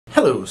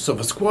Hello,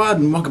 Sofa Squad,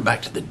 and welcome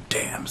back to the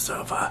damn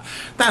sofa.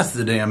 That's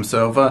the damn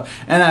sofa,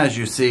 and as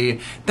you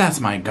see, that's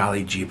my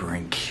golly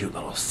jeepering cute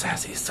little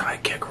sassy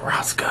sidekick,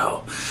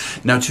 Roscoe.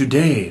 Now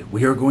today,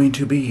 we are going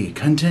to be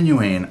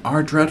continuing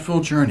our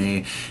dreadful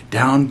journey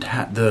down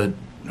the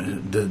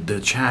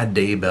Chad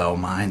Daybell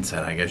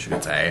mindset, I guess you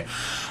could say,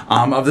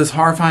 of this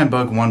horrifying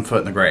book, One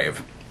Foot in the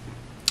Grave.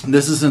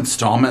 This is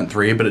installment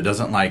 3, but it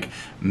doesn't, like,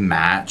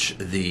 match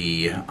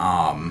the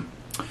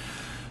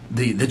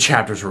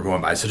chapters we're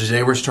going by. So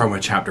today we're starting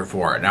with chapter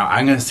 4. Now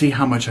I'm going to see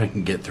how much I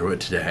can get through it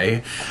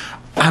today.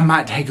 I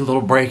might take a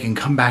little break and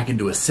come back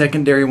into a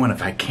secondary one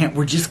if I can't.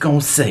 We're just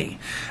going to see.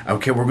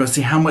 Okay, we're going to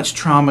see how much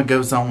trauma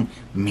goes on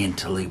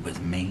mentally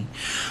with me.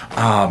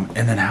 And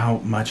then how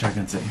much I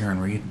can sit here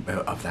and read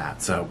of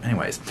that. So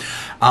anyways,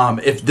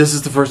 if this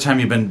is the first time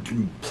you've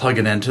been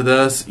plugging into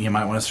this, you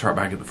might want to start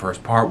back at the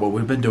first part. What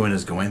we've been doing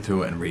is going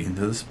through it and reading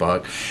through this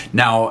book.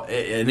 Now,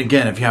 and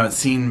again, if you haven't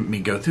seen me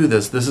go through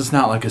this, this is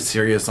not like a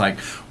serious, like,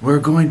 we're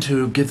going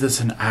to give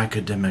this an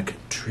academic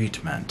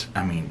treatment.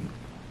 I mean,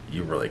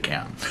 you really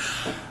can.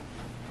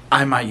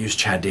 I might use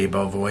Chad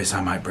Daybell voice.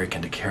 I might break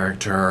into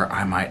character.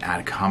 I might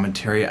add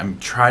commentary. I'm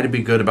trying to be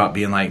good about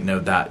being like, no,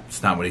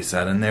 that's not what he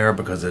said in there,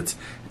 because it's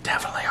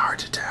definitely hard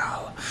to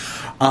tell.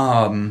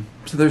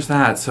 So there's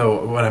that.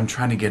 So what I'm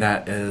trying to get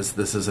at is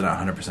this isn't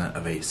 100%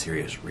 of a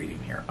serious reading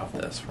here of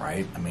this,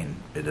 right? I mean,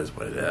 it is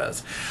what it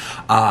is.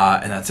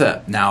 And that's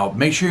it. Now,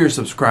 make sure you're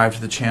subscribed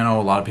to the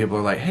channel. A lot of people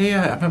are like, hey,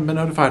 I haven't been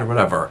notified or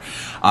whatever.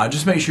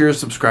 Just make sure you're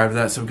subscribed to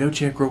that. So go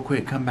check real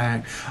quick, come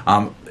back.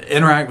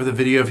 Interact with the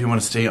video if you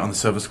want to stay on the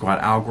Sofa Squad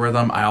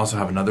algorithm. I also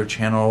have another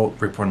channel,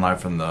 Reporting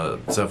Live from the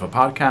Sofa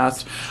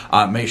podcast.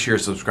 Make sure you're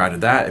subscribed to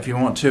that if you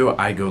want to.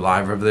 I go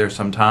live over there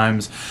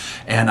sometimes.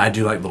 And I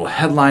do like little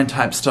headline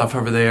type stuff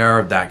over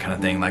there, that kind of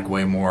thing, like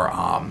way more,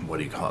 what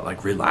do you call it,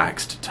 like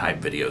relaxed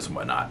type videos and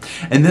whatnot.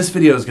 And this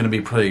video is going to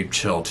be pretty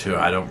chill too.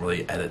 I don't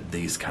really edit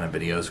these kind of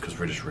videos because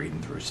we're just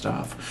reading through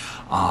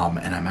stuff.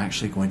 And I'm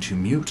actually going to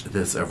mute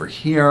this over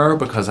here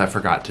because I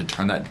forgot to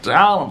turn that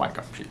down on my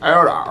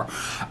computer.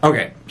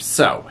 Okay,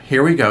 so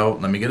here we go.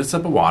 Let me get a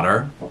sip of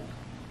water.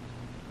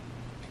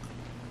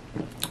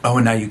 Oh,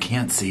 and now you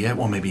can't see it?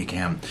 Well, maybe you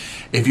can.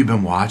 If you've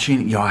been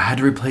watching, yo, I had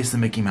to replace the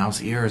Mickey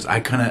Mouse ears. I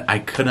couldn't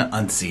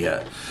unsee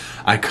it.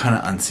 I couldn't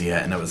unsee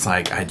it, and it was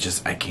like, I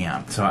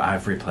can't. So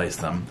I've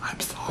replaced them. I'm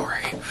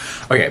sorry.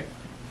 Okay,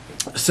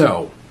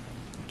 so,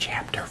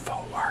 chapter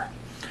 4.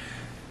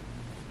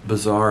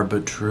 Bizarre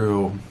but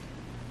true.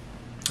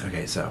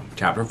 Okay, so,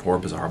 chapter 4,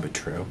 bizarre but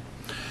true.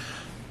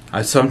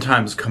 I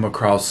sometimes come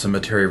across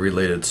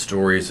cemetery-related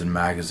stories in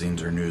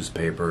magazines or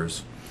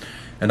newspapers,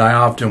 and I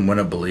often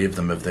wouldn't believe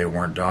them if they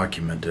weren't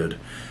documented.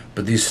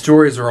 But these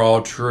stories are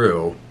all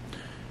true,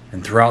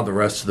 and throughout the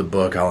rest of the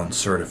book I'll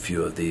insert a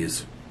few of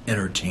these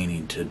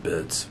entertaining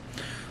tidbits.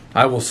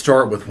 I will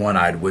start with one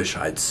I'd wish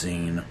I'd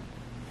seen.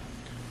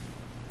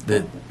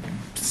 The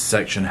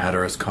section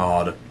header is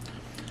called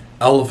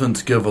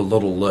Elephants Give a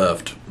Little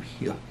Lift.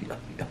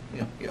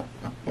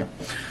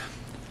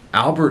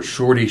 Albert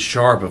Shorty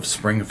Sharp of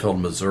Springfield,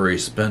 Missouri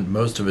spent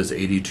most of his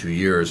 82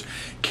 years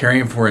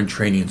caring for and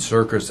training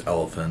circus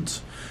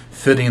elephants.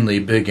 Fittingly,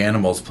 big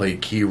animals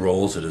played key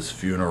roles at his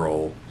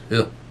funeral.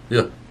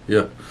 Okay.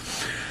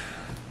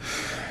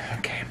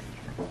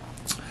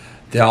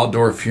 The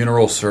outdoor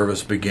funeral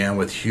service began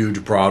with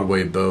huge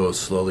Broadway bows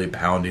slowly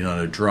pounding on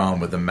a drum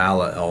with a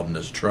mallet held in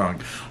his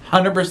trunk.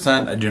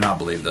 100%, I do not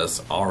believe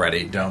this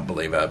already. Don't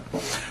believe it.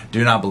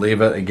 Do not believe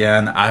it.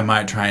 Again, I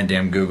might try and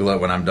damn Google it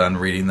when I'm done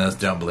reading this.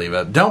 Don't believe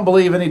it. Don't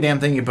believe any damn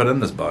thing you put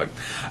in this book.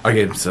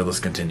 Okay, so let's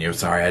continue.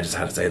 Sorry, I just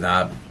had to say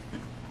that.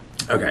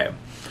 Okay.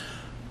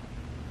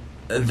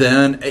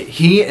 Then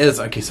he is,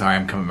 okay, sorry,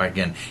 I'm coming back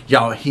in.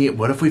 Y'all,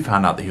 what if we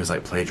found out that he was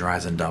like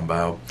plagiarizing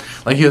Dumbo?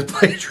 Like he was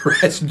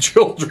plagiarizing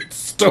children's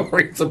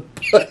stories and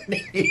putting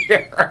it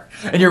here.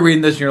 And you're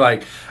reading this and you're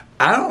like,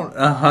 I don't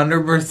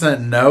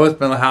 100% know. It's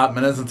been a hot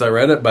minute since I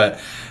read it, but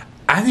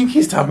I think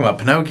he's talking about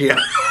Pinocchio.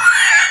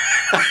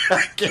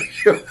 Can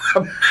you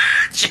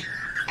imagine?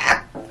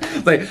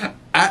 Like,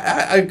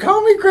 I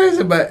call me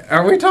crazy, but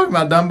are we talking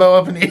about Dumbo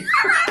up in here?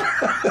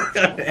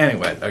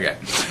 Anyway, okay.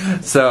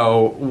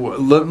 So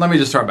let me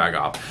just start back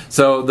off.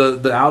 So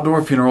the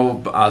outdoor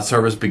funeral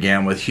service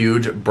began with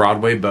huge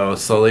Broadway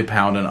bows slowly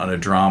pounding on a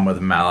drum with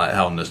a mallet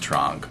held in his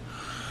trunk.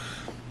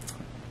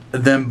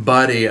 Then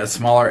Buddy, a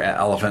smaller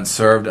elephant,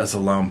 served as a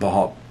lone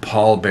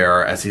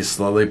pallbearer as he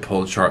slowly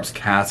pulled Sharp's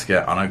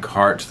casket on a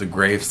cart to the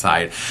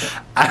gravesite.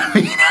 I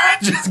mean, I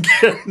just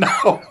can't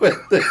know with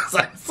this.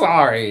 I'm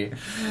sorry.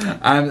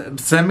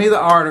 Send me the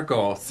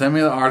article. Send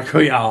me the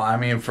article, y'all. I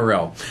mean, for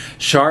real.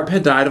 Sharp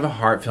had died of a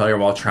heart failure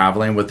while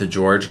traveling with the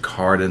George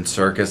Carden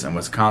Circus in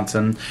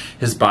Wisconsin.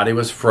 His body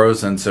was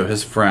frozen, so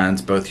his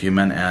friends, both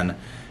human and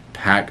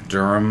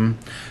pachyderm,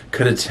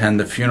 could attend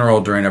the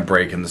funeral during a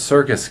break in the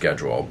circus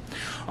schedule.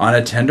 On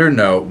a tender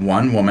note,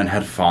 one woman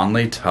had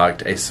fondly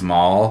tucked a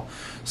small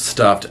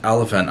stuffed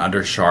elephant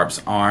under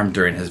Sharp's arm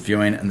during his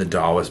viewing, and the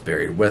doll was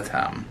buried with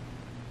him.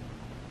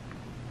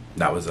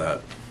 That was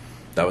it.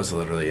 That was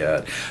literally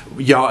it.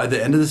 Y'all, at the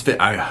end of this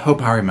video, I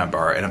hope I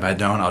remember, and if I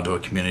don't, I'll do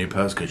a community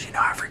post, because you know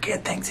I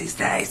forget things these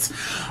days.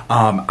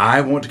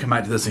 I want to come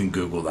back to this and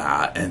Google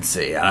that and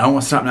see. I don't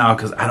want to stop now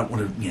because I don't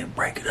want to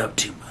break it up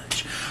too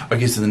much.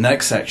 Okay, so the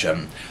next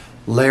section,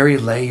 Larry,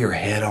 lay your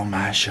head on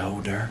my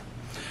shoulder.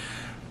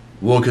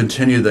 We'll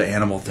continue the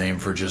animal theme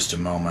for just a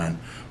moment.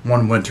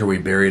 One winter we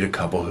buried a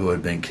couple who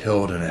had been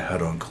killed in a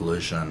head-on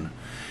collision.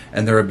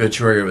 In their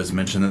obituary, it was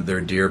mentioned that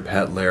their dear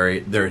pet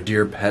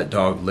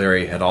dog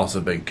Larry had also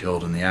been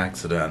killed in the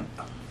accident.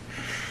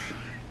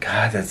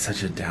 God, that's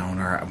such a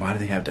downer. Why do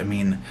they have to? I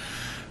mean,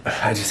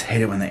 I just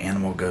hate it when the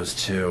animal goes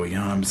too. You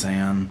know what I'm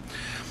saying?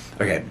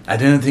 Okay, I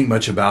didn't think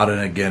much about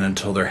it again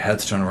until their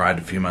headstone arrived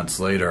a few months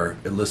later.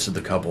 It listed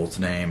the couple's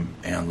name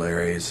and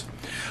Larry's.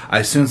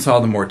 I soon saw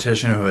the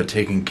mortician who had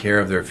taken care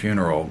of their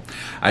funeral.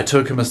 I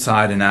took him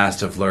aside and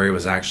asked if Larry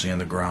was actually in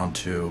the ground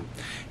too.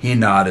 He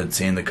nodded,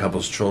 saying the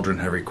couple's children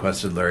had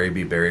requested Larry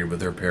be buried with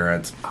their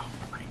parents. Oh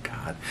my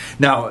God.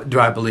 Now, do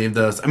I believe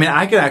this? I mean,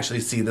 I could actually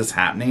see this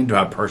happening. Do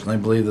I personally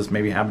believe this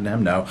maybe happened to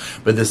him? No.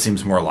 But this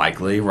seems more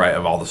likely, right,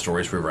 of all the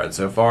stories we've read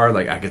so far.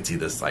 Like, I could see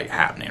this, like,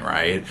 happening,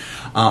 right?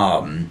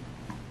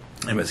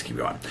 Anyways, keep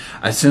going.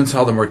 I soon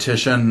saw the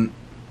mortician...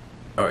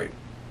 Oh, wait.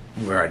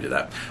 Where I did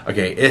that.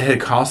 Okay, it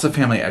had cost the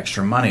family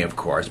extra money, of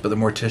course, but the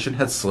mortician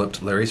had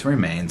slipped Larry's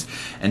remains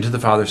into the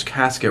father's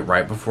casket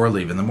right before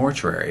leaving the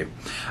mortuary.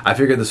 I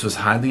figured this was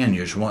highly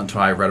unusual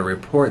until I read a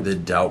report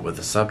that dealt with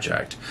the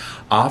subject.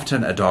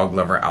 Often a dog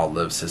lover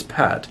outlives his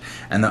pet,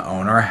 and the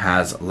owner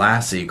has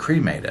Lassie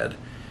cremated.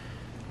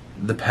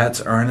 The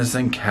pet's urn is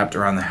then kept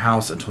around the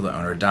house until the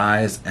owner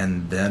dies,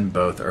 and then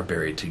both are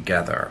buried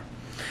together.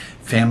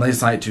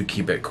 Families like to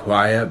keep it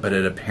quiet, but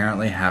it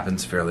apparently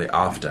happens fairly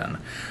often.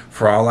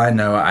 For all I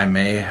know, I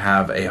may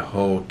have a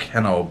whole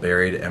kennel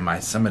buried in my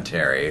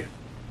cemetery.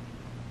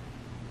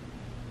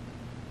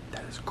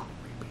 That is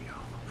creepy.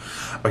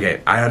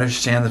 Okay, I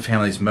understand the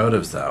family's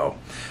motives, though.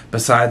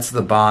 Besides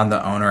the bond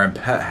the owner and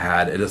pet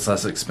had, it is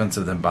less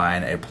expensive than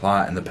buying a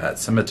plot in the pet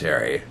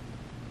cemetery.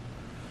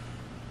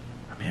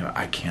 I mean,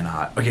 I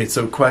cannot. Okay,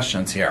 so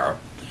questions here.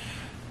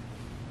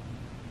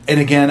 And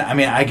again, I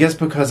mean, I guess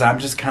because I'm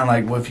just kind of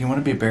like, well, if you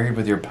want to be buried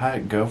with your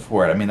pet, go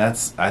for it. I mean,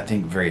 that's, I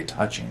think, very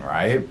touching,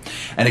 right?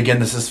 And again,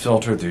 this is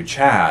filtered through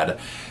Chad,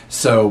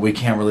 so we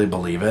can't really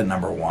believe it,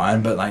 number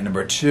one. But, like,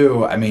 number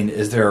two, I mean,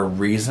 is there a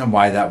reason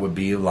why that would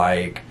be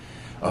like,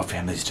 oh,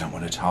 families don't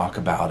want to talk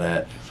about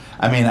it?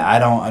 I mean, I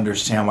don't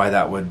understand why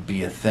that would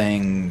be a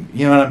thing.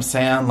 You know what I'm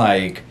saying?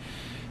 Like,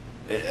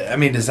 I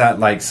mean, is that,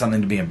 like,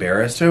 something to be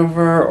embarrassed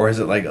over? Or is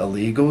it, like,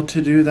 illegal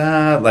to do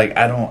that? Like,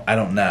 I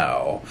don't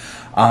know.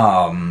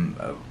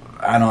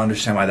 I don't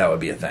understand why that would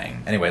be a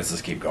thing. Anyways,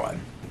 let's keep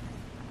going.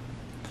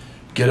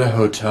 Get a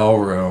hotel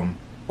room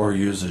or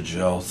use a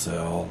jail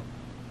cell.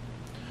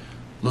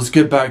 Let's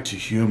get back to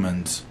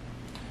humans.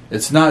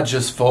 It's not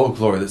just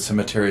folklore that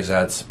cemeteries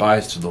add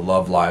spice to the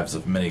love lives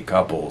of many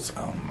couples.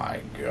 Oh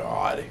my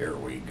God, here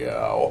we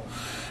go.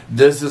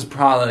 This is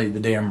probably the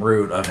damn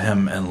root of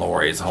him and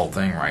Lori's whole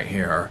thing right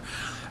here.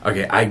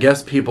 Okay, I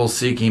guess people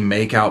seeking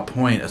Makeout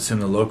Point assume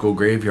the local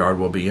graveyard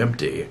will be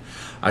empty.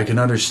 I can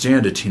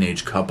understand a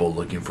teenage couple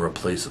looking for a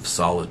place of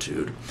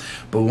solitude,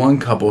 but one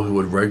couple who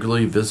would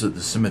regularly visit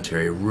the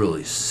cemetery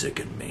really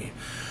sickened me.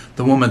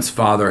 The woman's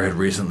father had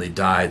recently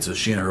died, so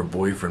she and her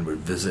boyfriend would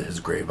visit his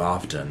grave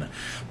often,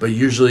 but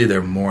usually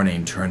their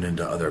mourning turned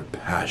into other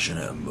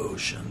passionate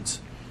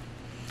emotions,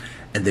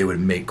 and they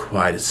would make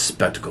quite a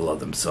spectacle of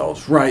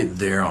themselves right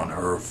there on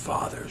her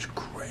father's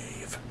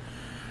grave.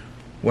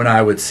 When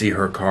I would see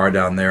her car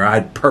down there,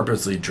 I'd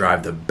purposely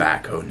drive the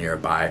backhoe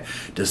nearby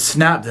to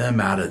snap them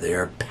out of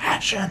their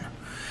passion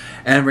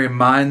and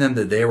remind them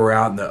that they were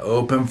out in the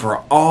open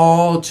for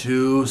all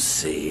to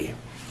see.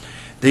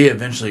 They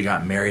eventually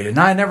got married, and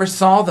I never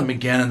saw them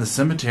again in the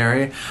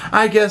cemetery.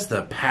 I guess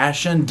the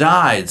passion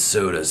died,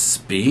 so to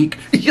speak.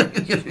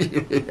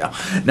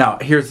 Now,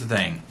 here's the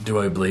thing. Do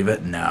I believe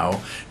it? No.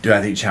 Do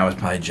I think Chad was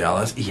probably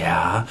jealous?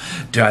 Yeah.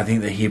 Do I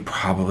think that he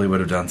probably would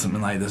have done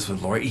something like this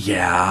with Lori?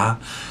 Yeah.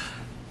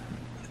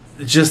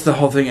 Just the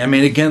whole thing. I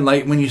mean, again,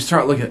 like, when you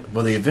start looking at,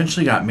 well, they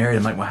eventually got married.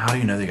 I'm like, well, how do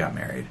you know they got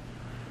married?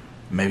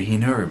 Maybe he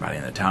knew everybody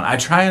in the town. I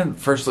try and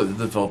first look at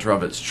the filter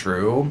of it's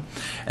true,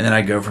 and then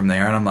I go from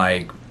there, and I'm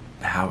like,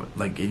 how,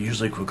 like, it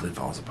usually quickly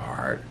falls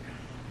apart.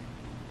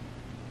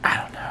 I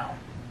don't know.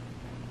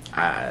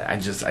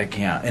 I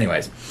can't.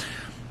 Anyways,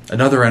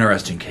 another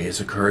interesting case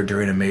occurred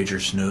during a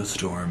major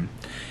snowstorm.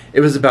 It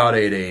was about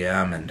 8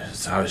 a.m., and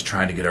as I was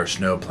trying to get our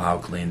snowplow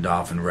cleaned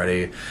off and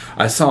ready,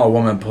 I saw a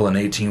woman pull an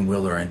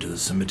 18-wheeler into the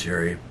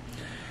cemetery.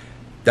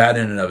 That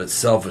in and of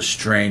itself was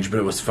strange, but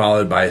it was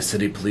followed by a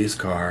city police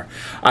car.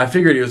 I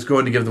figured he was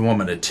going to give the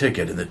woman a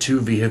ticket, and the two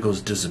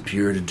vehicles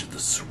disappeared into the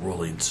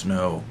swirling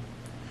snow.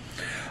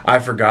 I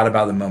forgot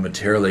about them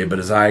momentarily, but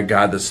as I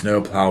got the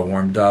snowplow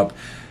warmed up,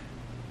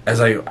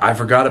 I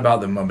forgot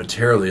about them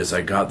momentarily as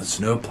I got the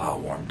snowplow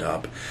warmed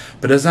up.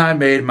 But as I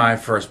made my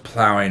first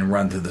plowing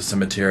run through the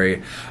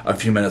cemetery, a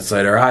few minutes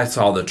later, I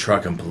saw the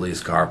truck and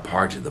police car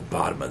parked at the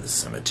bottom of the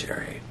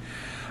cemetery.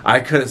 I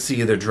couldn't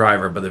see either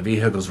driver, but the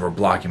vehicles were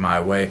blocking my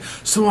way,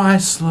 so I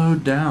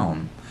slowed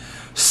down.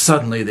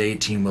 Suddenly, the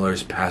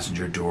 18-wheeler's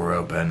passenger door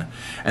opened,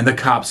 and the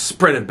cop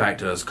sprinted back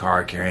to his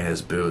car carrying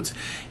his boots.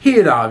 He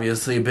had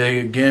obviously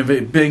been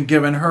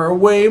giving her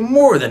away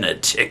more than a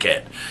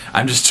ticket.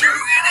 I'm just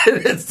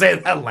trying to say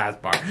that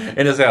last part. It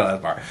didn't say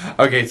that last part.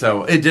 Okay,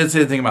 so it did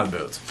say the thing about the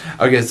boots.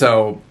 Okay,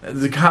 so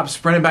the cop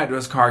sprinted back to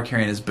his car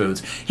carrying his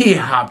boots. He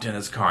hopped in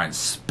his car and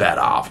sped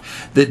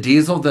off. The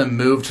diesel then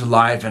moved to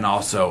life and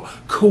also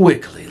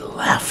quickly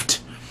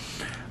left.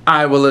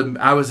 I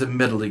was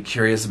admittedly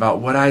curious about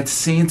what I'd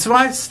seen, so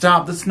I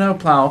stopped the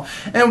snowplow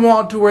and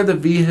walked to where the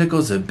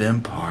vehicles had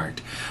been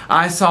parked.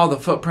 I saw the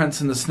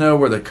footprints in the snow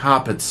where the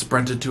cop had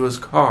sprinted to his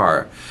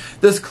car.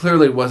 This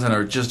clearly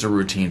wasn't just a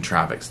routine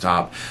traffic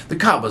stop. The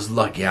cop was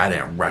lucky I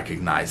didn't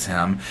recognize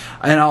him,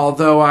 and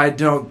although I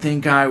don't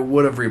think I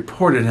would have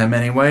reported him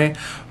anyway,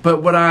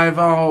 but I've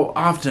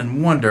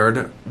often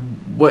wondered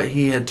what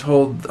he had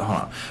told the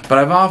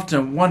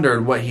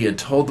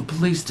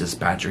police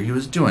dispatcher he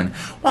was doing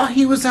while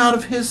he was out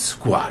of his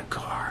squad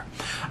car.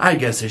 I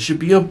guess he should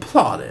be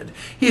applauded.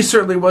 He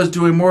certainly was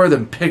doing more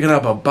than picking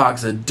up a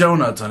box of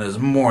donuts on his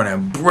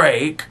morning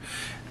break.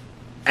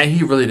 And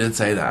he really did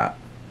say that.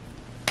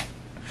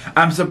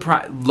 I'm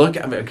surprised.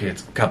 Okay,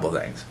 it's a couple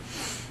of things.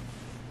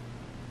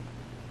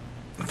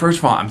 First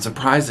of all, I'm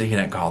surprised that he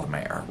didn't call the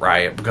mayor,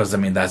 right? Because, I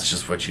mean, that's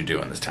just what you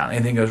do in this town.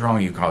 Anything goes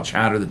wrong, you call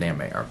Chad or the damn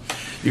mayor.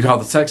 You call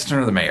the sexton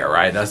or the mayor,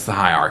 right? That's the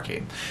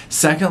hierarchy.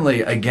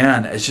 Secondly,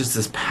 again, it's just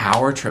this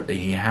power trip that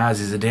he has.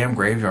 He's a damn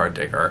graveyard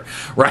digger,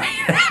 right?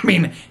 I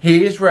mean,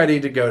 he's ready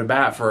to go to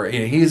bat for,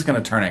 he's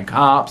going to turn in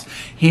cops.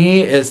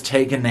 He is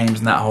taking names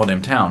in that whole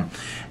damn town.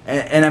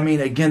 And I mean,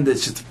 again,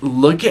 that's just,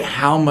 look at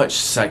how much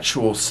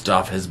sexual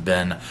stuff has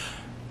been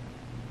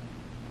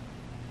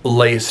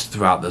laced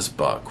throughout this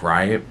book,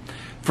 right?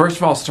 First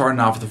of all, starting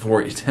off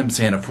with him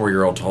saying a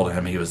 4-year-old told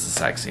him he was the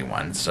sexy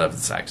one instead of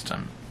the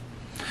sexton.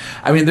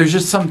 I mean, there's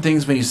just some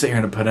things when you sit here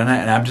and put in it,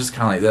 and I'm just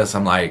kind of like this.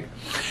 I'm like,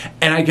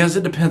 and I guess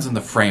it depends on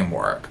the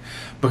framework.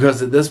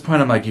 Because at this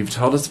point, I'm like, you've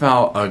told us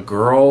about a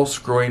girl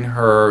screwing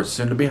her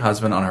soon-to-be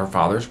husband on her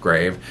father's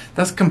grave.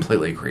 That's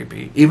completely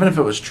creepy. Even if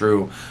it was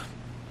true,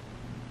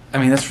 I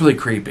mean, that's really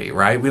creepy,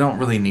 right? We don't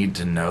really need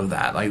to know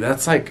that. Like,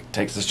 that's like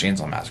Texas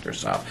Chainsaw Massacre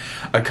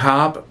stuff. A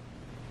cop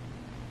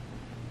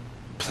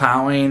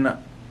plowing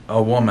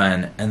a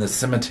woman in the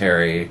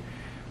cemetery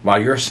while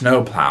you're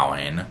snow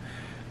plowing.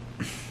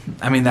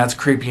 I mean, that's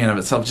creepy in of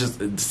itself.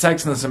 Just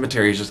sex in the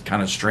cemetery is just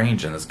kind of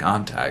strange in this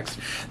context.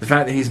 The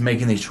fact that he's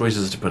making these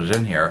choices to put it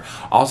in here.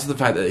 Also the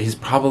fact that he's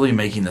probably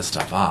making this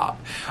stuff up.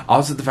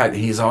 Also the fact that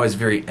he's always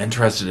very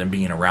interested in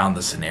being around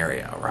the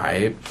scenario,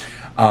 right?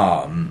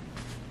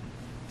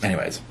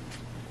 Anyways.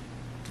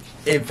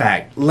 In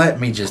fact, let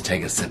me just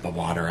take a sip of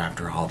water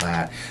after all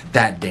that.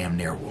 That damn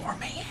near wore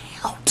me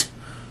out.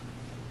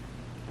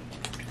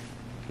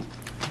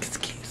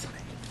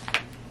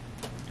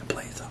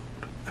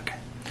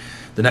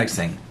 The next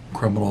thing,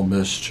 criminal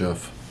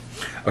mischief.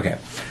 Okay.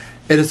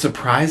 It is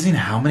surprising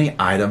how many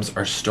items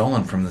are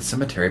stolen from the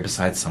cemetery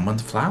besides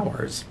someone's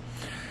flowers.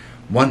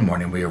 One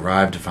morning we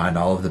arrived to find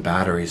all of the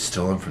batteries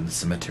stolen from the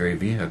cemetery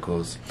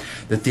vehicles.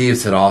 The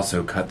thieves had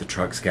also cut the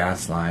truck's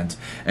gas lines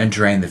and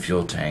drained the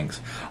fuel tanks.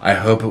 I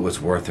hope it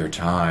was worth their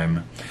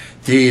time.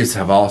 Thieves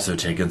have also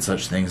taken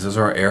such things as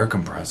our air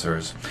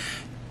compressors,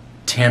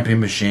 tamping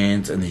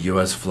machines, and the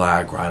U.S.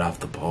 flag right off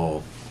the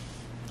pole.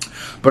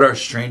 But our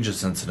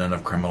strangest incident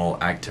of criminal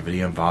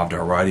activity involved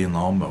our riding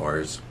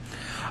lawnmowers.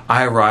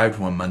 I arrived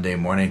one Monday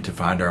morning to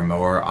find our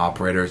mower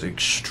operators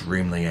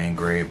extremely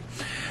angry.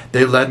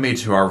 They led me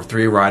to our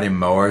 3 riding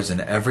mowers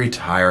and every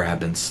tire had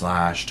been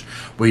slashed.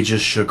 We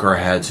just shook our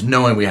heads,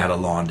 knowing we had a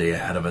long day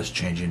ahead of us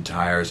changing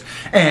tires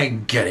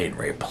and getting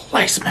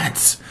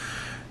replacements.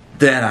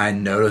 Then I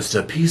noticed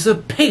a piece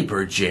of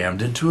paper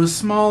jammed into a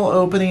small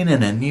opening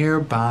in a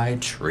nearby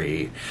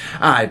tree.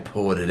 I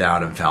pulled it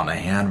out and found a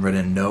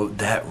handwritten note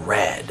that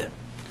read,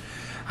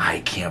 "I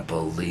can't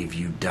believe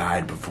you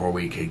died before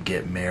we could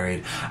get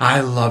married. I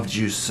loved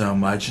you so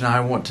much and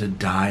I want to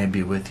die and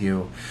be with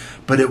you.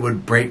 But it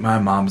would break my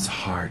mom's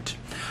heart.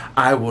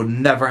 I will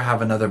never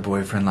have another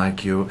boyfriend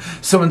like you.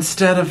 So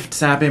instead of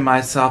stabbing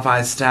myself,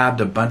 I stabbed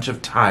a bunch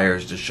of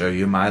tires to show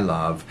you my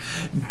love.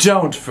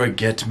 Don't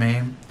forget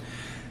me."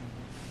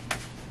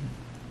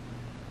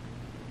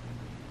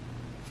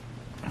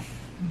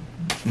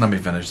 Let me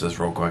finish this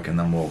real quick and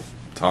then we'll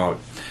talk.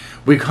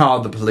 We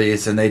called the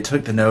police and they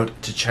took the note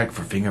to check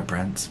for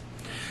fingerprints.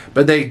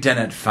 But they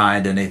didn't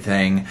find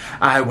anything.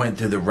 I went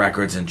through the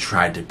records and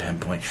tried to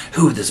pinpoint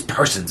who this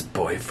person's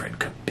boyfriend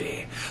could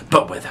be,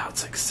 but without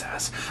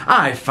success.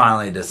 I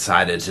finally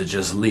decided to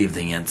just leave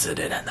the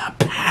incident in the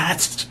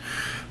past.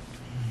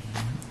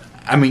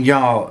 I mean,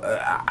 y'all,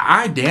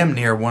 I damn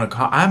near want to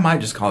call, I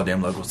might just call a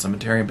damn local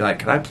cemetery and be like,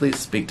 could I please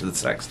speak to the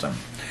sexton?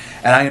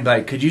 And I'm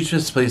like, could you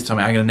just please tell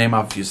me, I'm going to name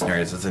off a few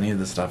scenarios. Has any of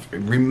this stuff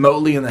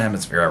remotely in the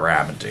hemisphere ever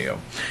happened to you?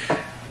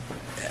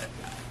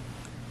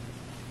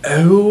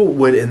 Who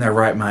would in their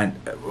right mind,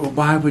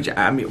 why would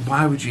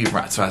you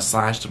even, so I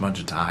slashed a bunch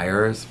of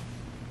tires.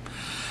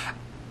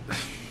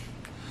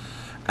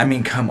 I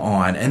mean, come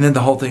on. And then the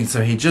whole thing,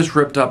 so he just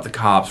ripped up the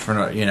cops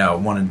for, you know,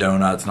 wanting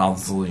donuts and all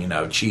this little, you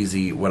know,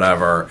 cheesy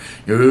whatever.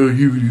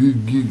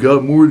 You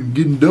got more than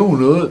getting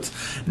donuts.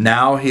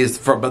 Now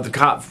but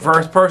the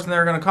first person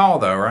they're going to call,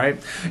 though, right?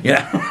 You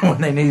know,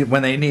 when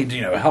they need,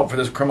 you know, help for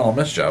this criminal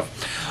mischief.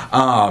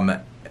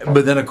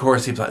 But then, of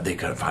course, they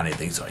couldn't find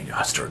anything, so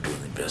I started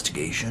doing the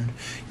investigation.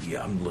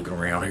 Yeah, I'm looking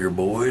around here,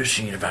 boys,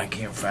 seeing if I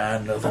can't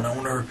find nothing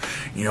on her.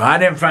 You know, I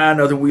didn't find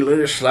nothing. We let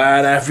it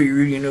slide. I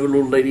figured, you know,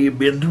 little lady had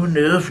been through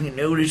enough. You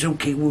know, it's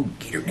okay. We'll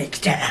get her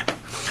next time.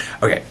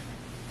 Okay,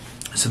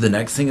 so the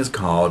next thing is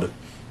called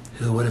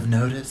Who Would Have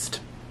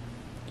Noticed?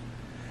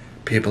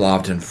 People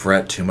often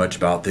fret too much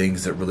about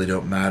things that really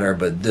don't matter,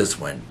 but this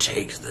one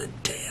takes the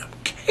damn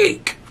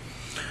cake.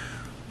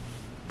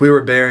 We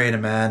were burying a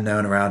man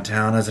known around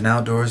town as an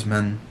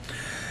outdoorsman.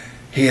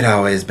 He had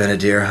always been a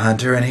deer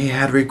hunter, and he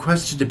had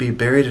requested to be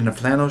buried in a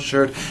flannel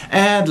shirt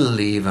and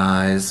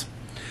Levi's.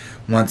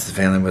 Once the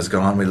family was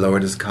gone, we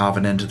lowered his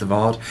coffin into the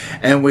vault,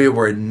 and we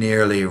were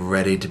nearly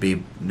ready to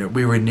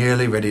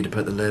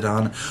put the lid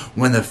on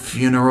when the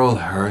funeral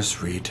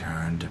hearse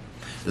returned.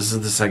 This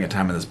is the second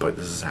time in this book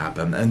this has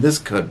happened, and this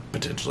could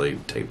potentially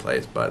take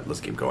place, but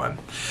let's keep going.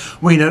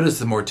 We noticed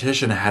the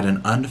mortician had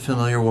an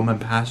unfamiliar woman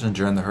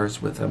passenger in the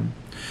hearse with him.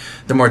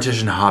 The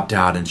mortician hopped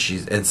out and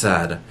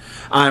said,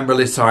 "I'm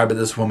really sorry, but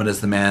this woman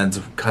is the man's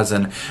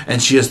cousin,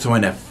 and she is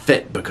throwing a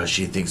fit because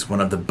she thinks one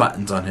of the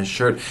buttons on his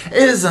shirt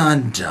is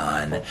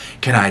undone.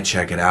 Can I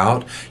check it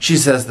out? She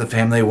says the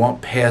family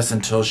won't pay us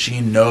until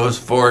she knows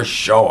for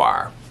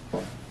sure."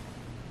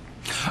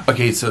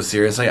 Okay, so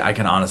seriously, I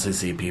can honestly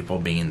see people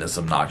being this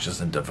obnoxious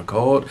and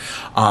difficult.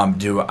 I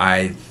mean,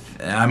 I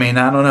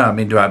don't know. I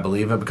mean, do I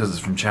believe it because it's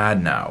from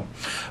Chad? No.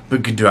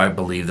 But do I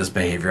believe this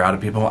behavior out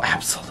of people?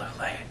 Absolutely.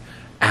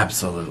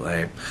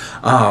 Absolutely.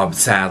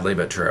 Sadly,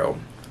 but true.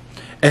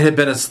 It had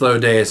been a slow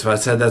day, so I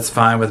said, "That's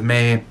fine with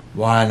me.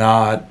 Why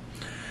not?"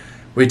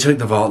 We took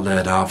the vault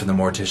lid off, and the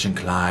mortician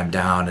climbed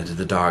down into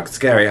the dark,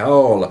 scary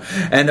hole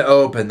and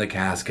opened the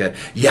casket.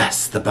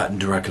 Yes, the button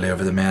directly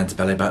over the man's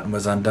belly button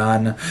was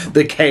undone.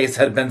 The case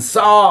had been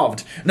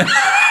solved.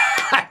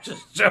 I'm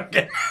just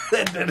joking.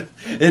 It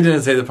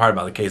didn't say the part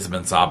about the case had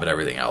been solved, but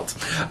everything else.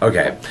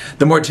 Okay.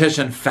 The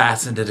mortician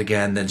fastened it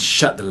again, then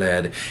shut the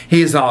lid.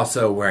 He's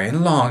also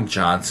wearing long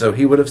johns, so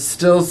he would have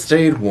still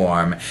stayed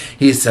warm.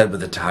 He said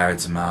with a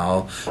tired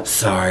smile,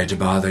 "Sorry to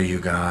bother you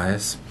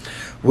guys."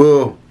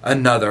 Woo,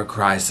 another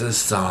crisis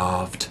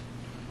solved.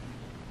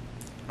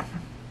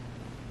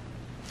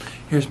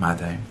 Here's my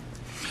thing.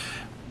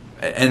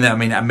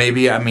 And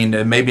maybe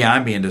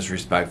I'm being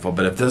disrespectful,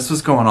 but if this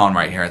was going on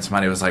right here and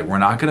somebody was like, "We're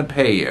not going to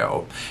pay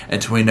you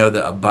until we know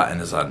that a button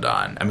is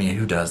undone." I mean,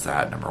 who does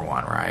that, number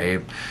one,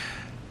 right?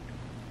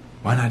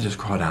 Why not just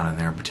crawl down in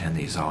there and pretend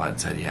that you saw it and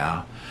said,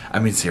 "Yeah"? I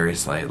mean,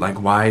 seriously.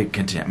 Like, why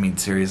continue? I mean,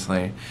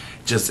 seriously.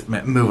 Just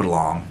move it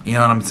along. You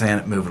know what I'm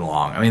saying? Move it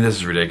along. I mean, this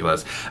is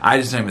ridiculous. I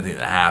just don't even think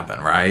that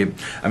happened, right?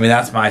 I mean,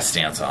 that's my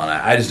stance on it.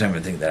 I just don't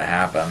even think that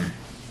happened.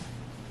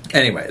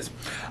 Anyways,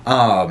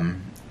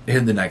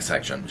 here's the next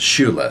section.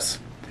 Shoeless.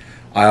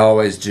 I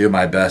always do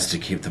my best to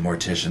keep the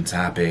morticians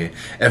happy.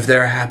 If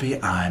they're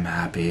happy, I'm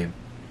happy.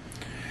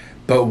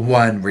 But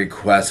one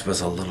request was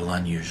a little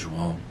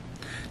unusual.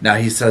 Now,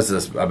 he says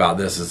this about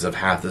this as if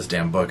half this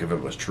damn book, if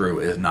it was true,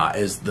 is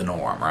the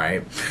norm,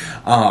 right?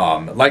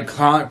 Like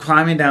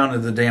climbing down to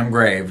the damn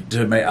grave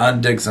to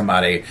undig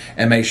somebody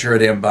and make sure a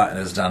damn button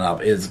is done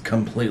up is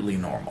completely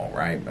normal,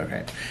 right?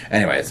 Okay.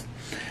 Anyways,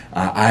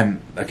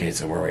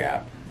 so where are we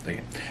at?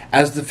 Okay.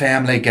 As the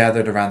family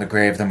gathered around the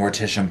grave, the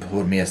mortician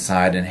pulled me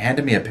aside and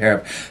handed me a pair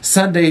of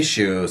Sunday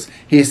shoes.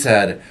 He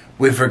said,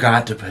 "We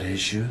forgot to put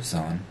his shoes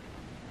on."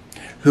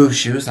 "Whose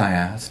shoes?" I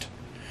asked.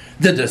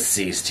 "The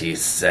deceased," he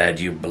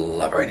said, "you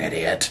blubbering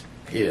idiot."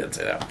 He didn't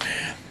say that.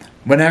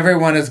 "When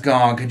everyone is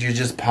gone, could you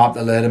just pop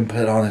the lid and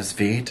put them on his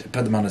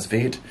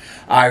feet?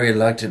 I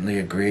reluctantly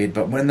agreed,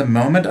 but when the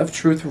moment of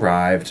truth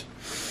arrived,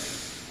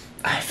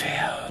 I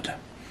failed.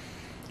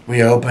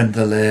 We opened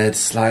the lid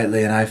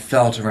slightly, and I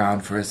felt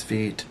around for his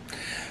feet.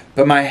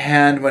 But my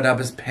hand went up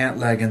his pant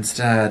leg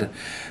instead.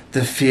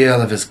 The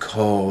feel of his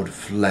cold,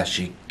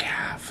 fleshy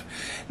calf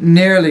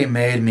nearly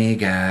made me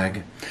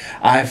gag.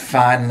 I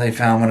finally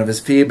found one of his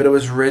feet, but it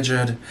was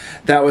rigid.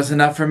 That was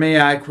enough for me.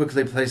 I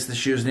quickly placed the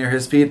shoes near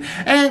his feet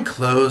and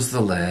closed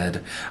the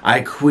lid.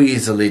 I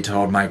queasily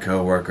told my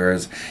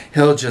co-workers,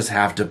 he'll just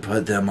have to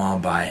put them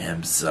on by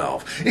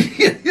himself.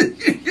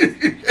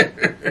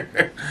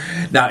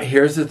 Now,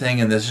 here's the thing,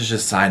 and this is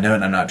just a side note,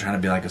 and I'm not trying to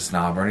be like a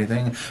snob or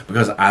anything,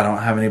 because I don't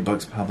have any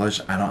books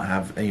published. I don't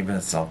have even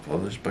a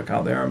self-published book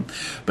out there.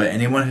 But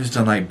anyone who's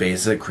done like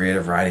basic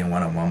creative writing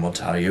 101 will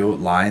tell you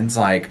lines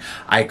like,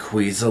 I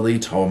queasily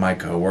told my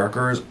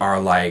coworkers are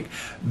like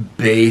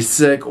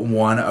basic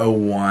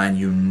 101.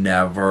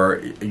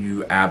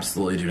 You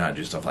absolutely do not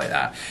do stuff like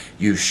that.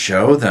 You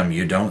show them,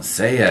 you don't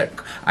say it.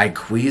 I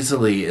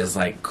queasily is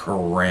like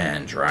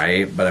cringe,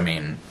 right? But I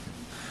mean,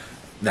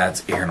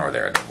 that's here nor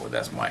there.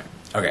 That's my point.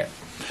 Okay.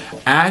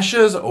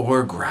 Ashes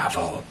or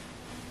gravel?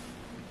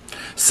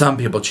 Some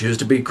people choose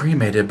to be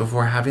cremated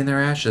before having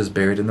their ashes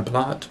buried in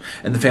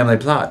the family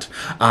plot.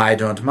 I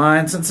don't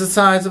mind, since the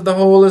size of the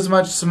hole is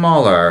much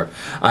smaller.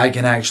 I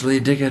can actually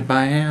dig it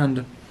by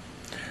hand.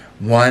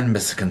 One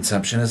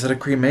misconception is that a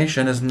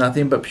cremation is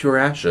nothing but pure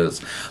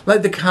ashes,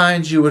 like the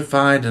kinds you would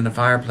find in a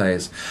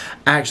fireplace.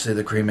 Actually,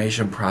 the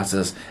cremation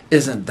process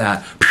isn't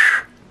that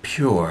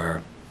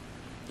pure.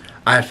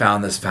 I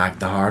found this fact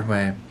the hard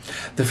way.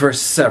 The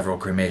first several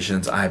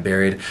cremations I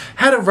buried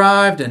had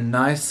arrived in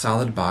nice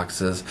solid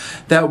boxes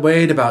that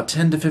weighed about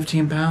 10 to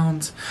 15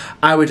 pounds.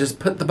 I would just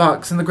put the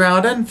box in the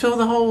ground and fill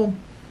the hole.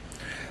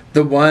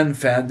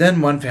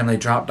 Then one family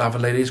dropped off a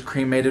lady's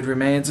cremated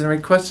remains and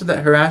requested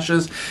that her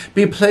ashes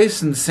be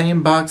placed in the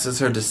same box as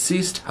her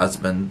deceased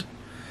husband.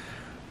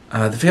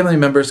 The family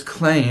members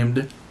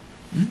claimed...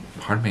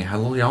 Pardon me, I had a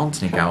little yawn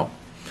sneak out.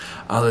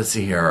 Let's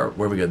see here.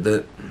 Where we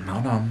go?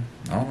 Hold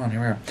on, here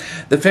we are.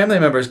 The family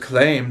members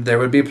claimed there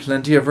would be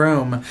plenty of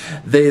room.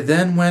 They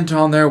then went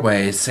on their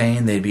way,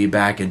 saying they'd be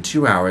back in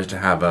 2 hours to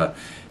have a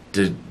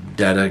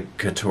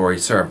dedicatory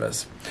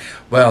service.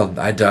 Well,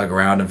 I dug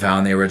around and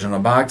found the original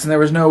box, and there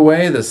was no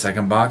way the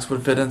second box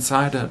would fit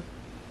inside it.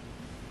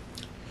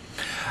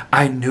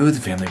 I knew the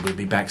family would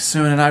be back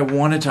soon, and I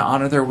wanted to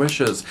honor their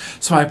wishes,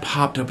 so I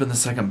popped open the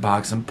second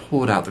box and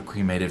pulled out the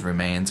cremated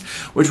remains,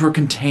 which were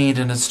contained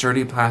in a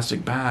sturdy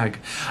plastic bag.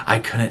 I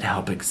couldn't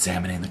help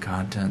examining the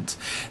contents.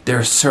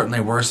 There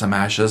certainly were some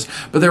ashes,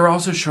 but there were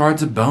also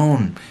shards of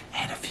bone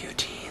and a few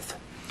teeth.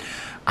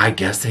 I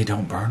guess they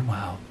don't burn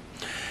well.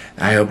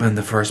 I opened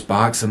the first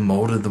box and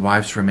molded the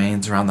wife's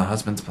remains around the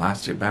husband's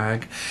plastic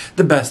bag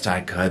the best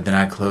I could. Then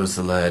I closed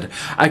the lid.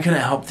 I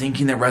couldn't help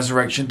thinking that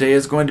Resurrection Day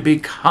is going to be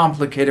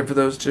complicated for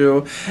those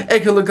two.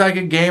 It could look like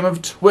a game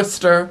of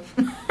Twister.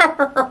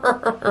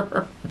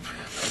 Let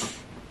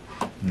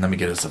me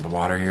get a sip of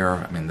water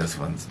here. I mean, this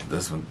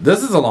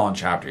is a long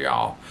chapter,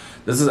 y'all.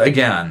 This is,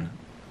 again,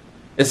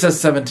 it says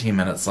 17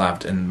 minutes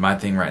left, and my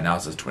thing right now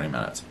says 20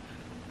 minutes.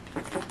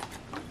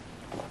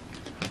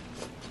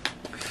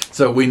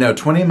 So we know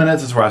 20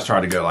 minutes is where I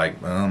start to go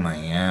like, oh my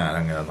god,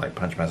 I'm going to like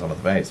punch myself in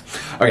the face.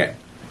 Okay,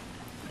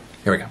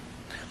 here we go.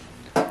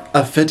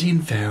 A fitting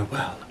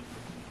farewell.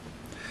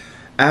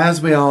 As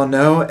we all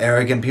know,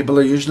 arrogant people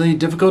are usually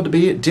difficult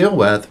to deal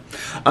with.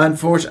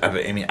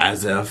 Unfortunately, I mean,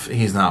 as if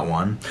he's not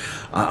one.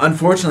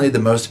 Unfortunately, the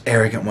most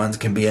arrogant ones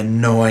can be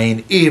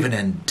annoying, even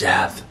in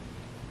death.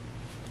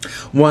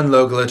 One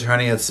local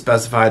attorney had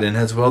specified in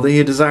his will that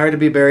he desired to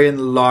be buried in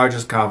the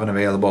largest coffin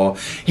available.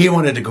 He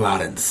wanted to go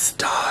out in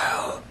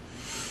style.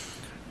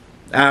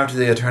 After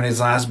the attorney's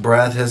last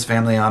breath, his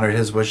family honored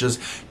his wishes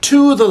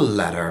to the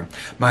letter.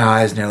 My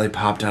eyes nearly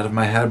popped out of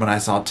my head when I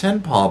saw 10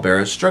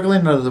 pallbearers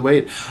struggling under the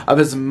weight of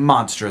his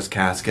monstrous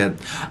casket.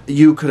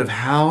 You could have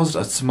housed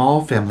a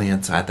small family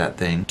inside that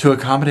thing. To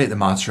accommodate the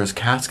monstrous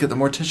casket, the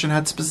mortician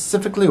had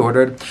specifically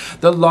ordered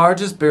the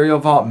largest burial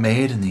vault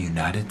made in the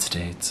United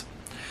States.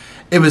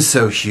 It was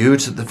so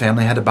huge that the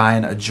family had to buy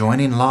an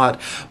adjoining lot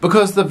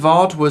because the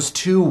vault was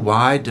too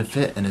wide to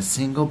fit in a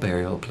single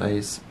burial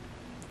place.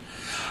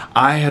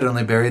 I had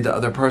only buried the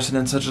other person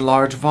in such a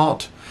large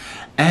vault,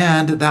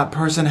 and that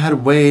person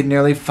had weighed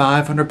nearly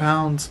 500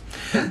 pounds.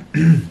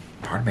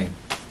 Pardon me.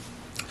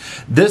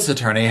 This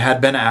attorney had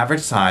been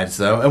average size,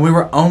 though, and we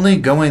were only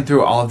going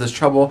through all of this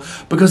trouble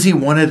because he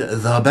wanted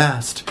the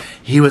best.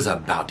 He was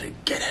about to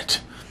get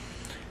it.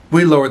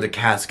 We lowered the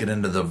casket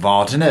into the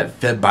vault, and it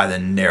fit by the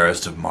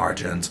narrowest of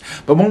margins.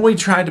 But when we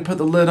tried to put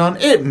the lid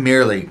on, it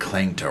merely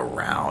clinked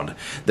around.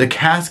 The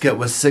casket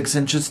was 6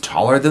 inches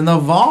taller than the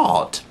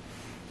vault.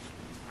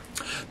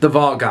 The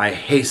vault guy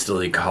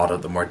hastily called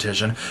up the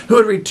mortician, who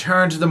had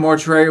returned to the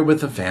mortuary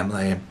with the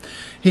family.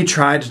 He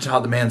tried to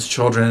talk the man's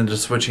children into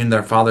switching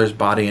their father's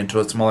body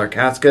into a smaller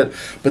casket,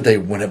 but they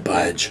wouldn't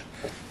budge.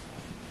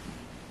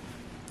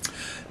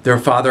 Their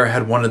father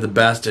had wanted the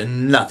best,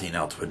 and nothing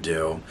else would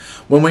do.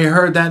 When we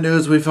heard that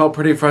news, we felt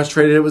pretty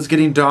frustrated. It was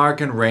getting dark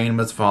and rain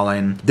was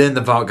falling. Then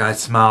the vault guy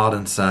smiled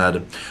and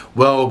said,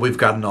 "Well, we've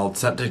got an old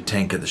septic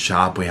tank at the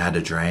shop we had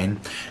to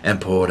drain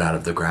and pull it out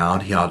of the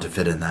ground. He ought to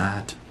fit in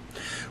that."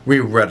 We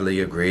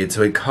readily agreed,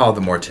 so he called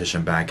the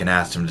mortician back and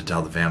asked him to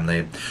tell the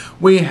family.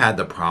 We had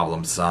the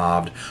problem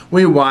solved.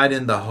 We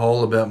widened the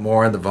hole a bit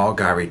more, and the vault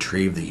guy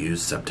retrieved the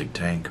used septic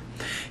tank.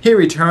 He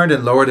returned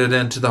and lowered it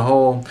into the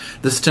hole.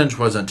 The stench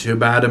wasn't too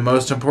bad, and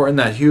most important,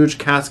 that huge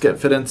casket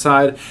fit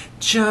inside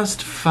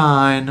just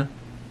fine.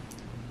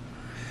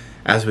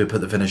 As we put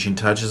the finishing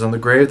touches on the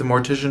grave, the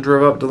mortician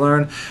drove up to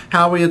learn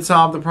how we had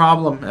solved the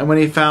problem. And when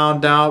he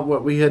found out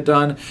what we had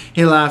done,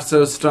 he laughed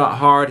so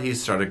hard he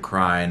started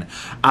crying.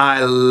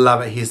 "I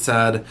love it," he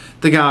said.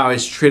 "The guy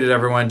always treated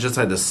everyone just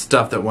like the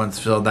stuff that once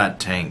filled that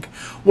tank.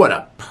 What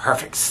a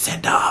perfect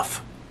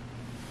send-off."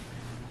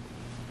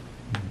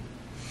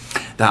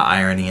 The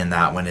irony in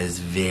that one is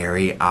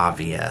very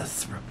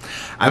obvious.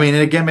 I mean,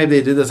 and again, maybe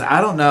they did this.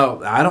 I don't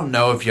know. I don't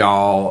know if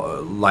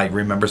y'all like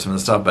remember some of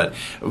the stuff, but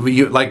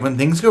like when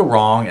things go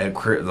wrong at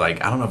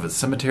like I don't know if it's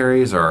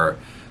cemeteries or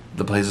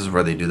the places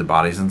where they do the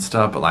bodies and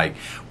stuff, but like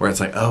where it's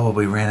like, oh, well,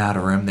 we ran out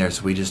of room there,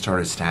 so we just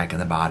started stacking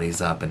the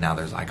bodies up, and now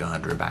there's like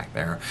 100 back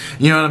there.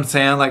 You know what I'm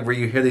saying? Like where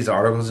you hear these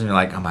articles and you're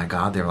like, oh my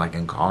God, they're like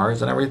in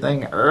cars and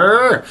everything.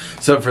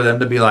 So for them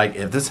to be like,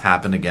 if this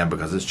happened again,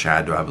 because it's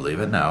Chad, do I believe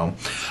it? No.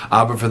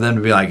 But for them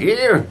to be like,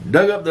 yeah,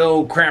 dug up the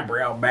old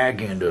crapper out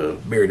back and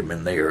buried him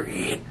in there.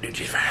 Yeah, did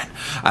you fine?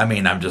 I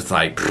mean, I'm just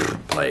like,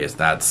 please,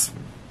 that's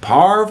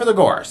par for the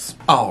course.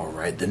 All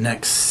right, the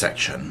next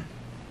section.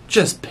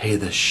 Just pay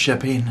the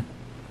shipping.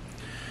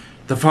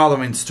 The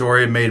following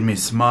story made me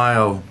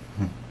smile.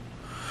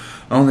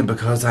 Only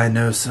because I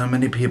know so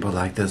many people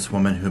like this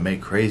woman who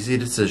make crazy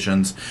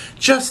decisions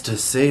just to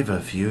save a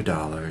few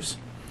dollars.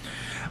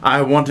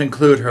 I won't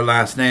include her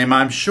last name.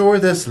 I'm sure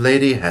this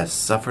lady has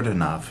suffered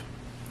enough.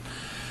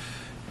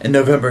 In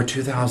November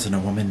 2000, a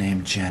woman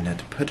named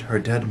Janet put her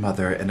dead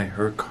mother in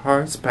her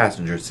car's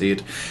passenger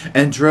seat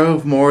and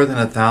drove more than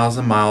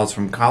 1,000 miles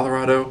from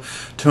Colorado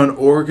to an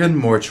Oregon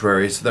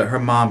mortuary so that her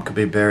mom could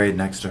be buried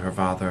next to her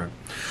father.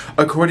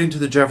 According to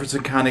the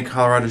Jefferson County,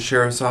 Colorado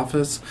Sheriff's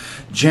Office,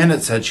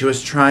 Janet said she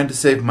was trying to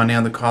save money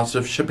on the cost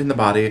of shipping the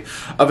body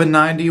of a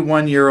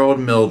 91-year-old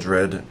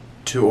Mildred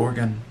to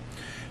Oregon.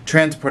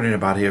 Transporting a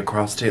body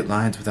across state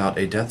lines without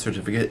a death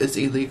certificate is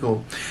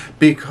illegal,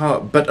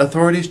 but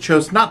authorities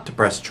chose not to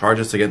press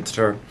charges against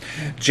her.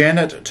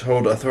 Janet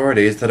told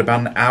authorities that about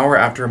an hour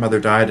after her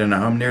mother died in a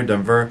home near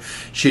Denver,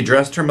 she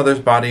dressed her mother's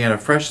body in a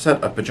fresh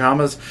set of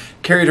pajamas,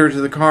 carried her to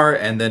the car,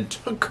 and then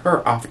took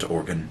her off to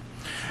Oregon.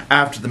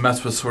 After the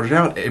mess was sorted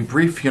out, a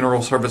brief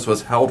funeral service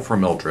was held for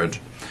Mildred.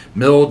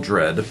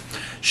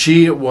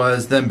 She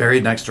was then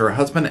buried next to her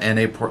husband in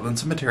a Portland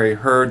cemetery.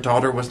 Her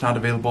daughter was not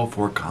available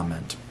for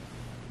comment.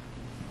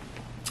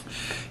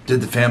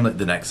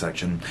 The next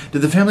section.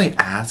 Did the family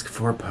ask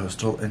for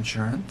postal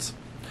insurance?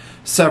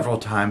 Several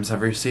times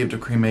I've received a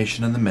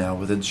cremation in the mail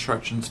with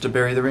instructions to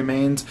bury the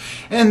remains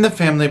in the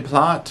family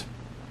plot.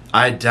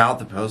 I doubt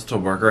the postal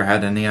worker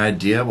had any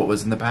idea what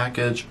was in the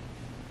package.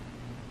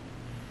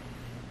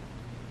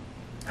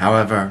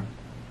 However,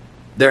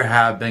 there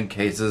have been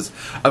cases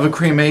of a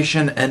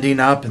cremation ending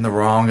up at the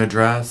wrong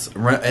address.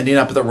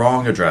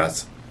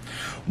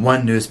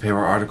 One newspaper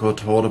article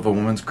told of a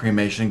woman's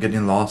cremation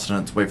getting lost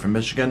on its way from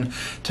Michigan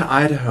to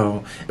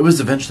Idaho. It was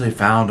eventually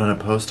found on a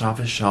post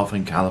office shelf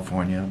in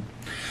California.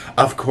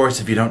 Of course,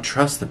 if you don't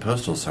trust the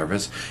Postal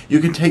Service, you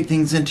can take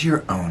things into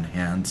your own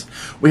hands.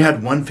 We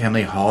had one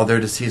family haul their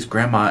deceased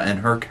grandma and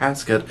her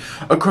casket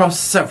across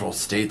several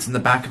states in the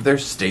back of their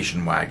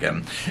station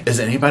wagon. Is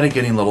anybody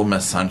getting Little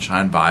Miss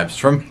Sunshine vibes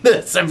from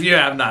this? If you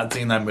have not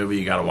seen that movie,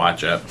 you gotta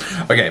watch it.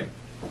 Okay.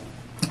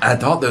 I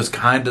thought those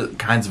kinds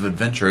of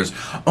adventures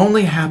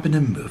only happened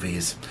in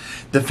movies.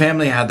 The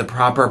family had the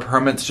proper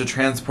permits to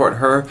transport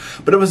her,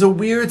 but it was a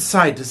weird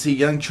sight to see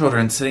young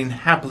children sitting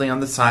happily on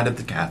the side of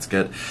the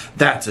casket.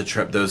 That's a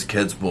trip those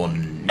kids will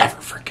never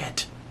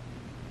forget.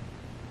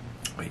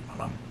 Wait,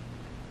 hold on.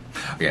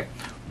 Okay,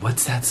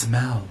 what's that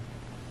smell?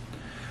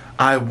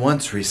 I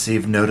once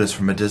received notice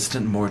from a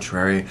distant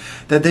mortuary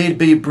that they'd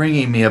be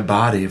bringing me a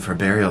body for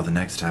burial the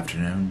next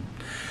afternoon.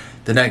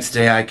 The next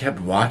day, I kept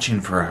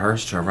watching for a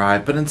hearse to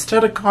arrive, but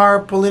instead a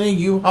car pulling a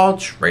U-Haul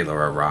trailer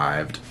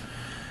arrived.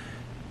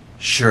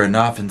 Sure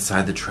enough,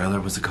 inside the trailer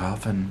was a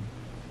coffin.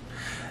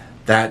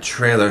 That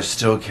trailer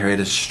still carried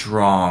a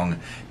strong,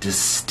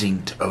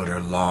 distinct odor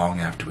long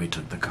after we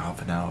took the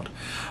coffin out.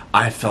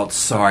 I felt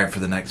sorry for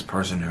the next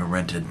person who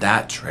rented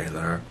that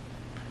trailer.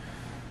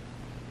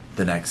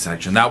 The next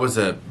section. That was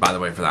it, by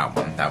the way, for that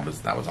one. That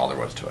was all there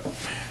was to it.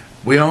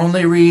 We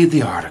only read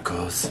the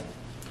articles.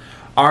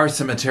 Our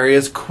cemetery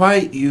is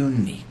quite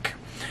unique.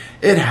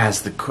 It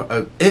has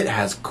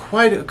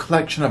quite a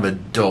collection of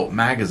adult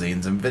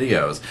magazines and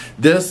videos.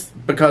 This,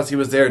 because he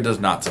was there, does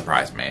not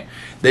surprise me.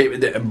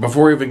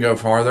 Before we even go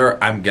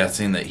farther, I'm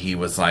guessing that he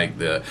was like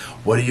the,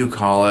 what do you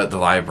call it, the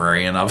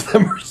librarian of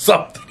them or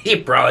something. He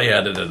probably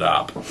headed it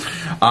up.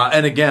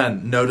 And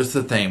again, notice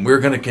the theme. We're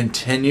going to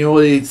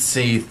continually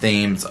see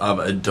themes of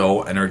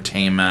adult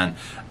entertainment,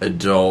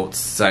 adult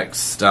sex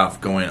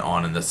stuff going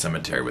on in the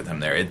cemetery with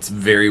him there. It's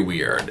very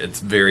weird.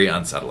 It's very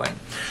unsettling.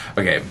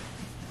 Okay.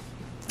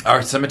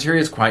 Our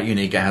cemetery is quite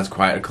unique. It has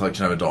quite a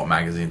collection of adult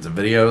magazines and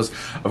videos.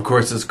 Of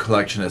course, this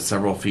collection is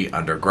several feet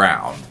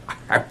underground.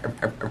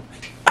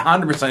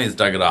 100% he's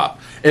dug it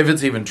up. If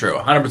it's even true.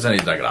 100%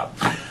 he's dug it up.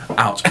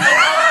 Ouch.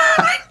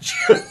 I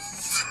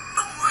just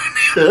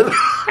snorted.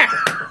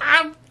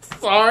 I'm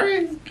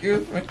sorry.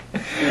 Excuse me.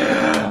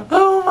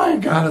 Oh my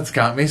God, it's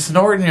got me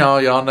snorting,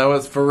 y'all. Y'all know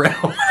it's for real.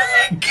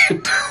 I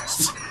get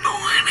snorting.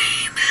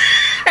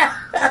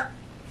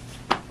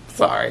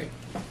 Sorry.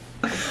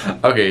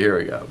 Okay, here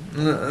we go.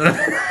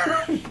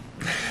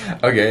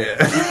 Okay.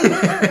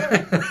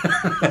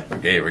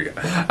 Okay, here we go.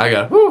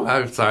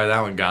 I'm sorry,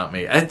 that one got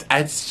me.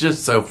 It's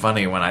just so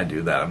funny when I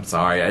do that. I'm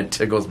sorry. It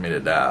tickles me to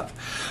death.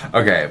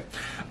 Okay.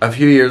 A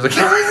few years ago.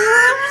 I'm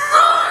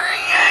sorry.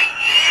 I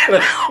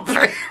can't help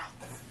it.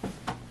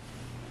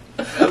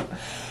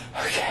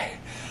 Okay.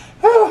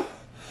 Oh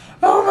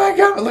my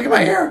God. Look at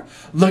my ear.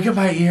 Look at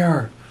my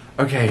ear.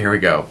 Okay, here we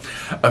go.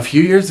 A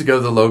few years ago,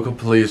 the local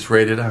police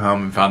raided a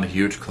home and found a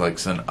huge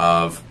collection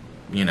of,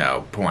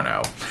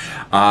 porno.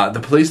 The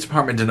police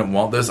department didn't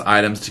want those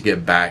items to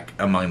get back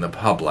among the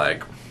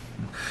public.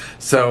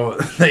 So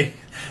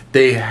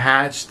they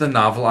hatched the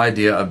novel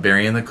idea of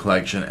burying the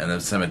collection in a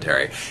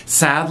cemetery.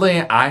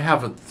 Sadly, I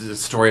have a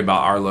story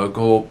about our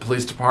local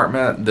police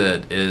department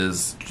that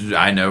is,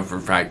 I know for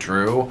a fact,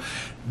 true.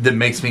 That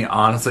makes me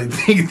honestly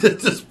think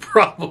that this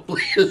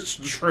probably is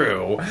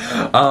true.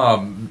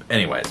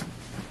 Anyways.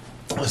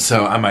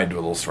 So I might do a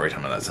little story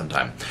time on that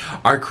sometime.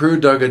 Our crew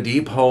dug a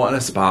deep hole in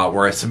a spot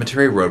where a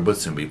cemetery road would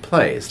soon be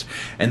placed,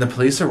 and the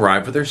police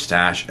arrived with their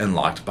stash and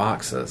locked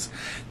boxes.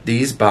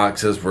 These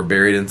boxes were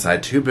buried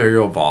inside 2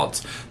 burial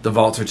vaults. The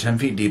vaults are 10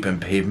 feet deep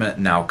and pavement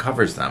now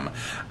covers them.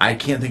 I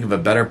can't think of a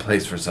better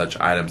place for such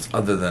items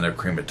other than a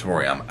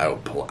crematorium.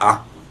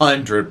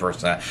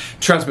 100%.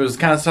 Trust me, it was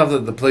the kind of stuff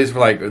that the police were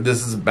like,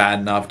 this is bad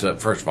enough to,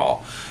 first of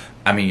all,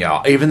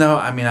 y'all, even though,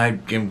 I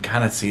can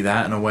kind of see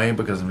that in a way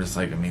because I'm just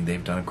like,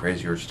 they've done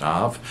crazier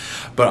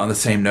stuff. But on the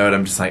same note,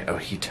 I'm just like, oh,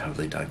 he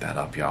totally dug that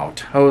up, y'all.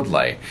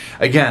 Totally.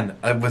 Again,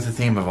 with the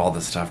theme of all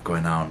this stuff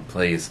going on,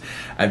 please.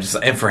 I'm just,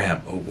 and for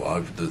him,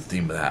 the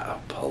theme of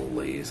that,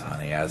 please,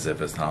 honey, as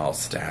if it's not all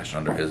stashed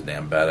under his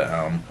damn bed at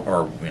home.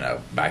 Or,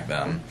 back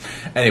then.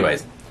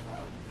 Anyways,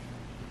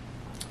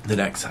 the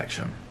next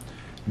section.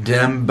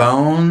 Dim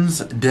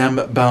bones.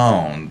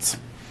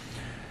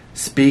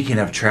 Speaking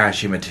of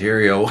trashy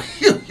material,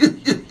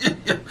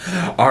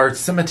 our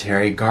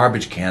cemetery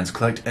garbage cans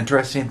collect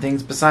interesting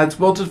things besides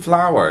wilted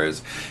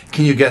flowers.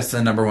 Can you guess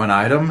the number 1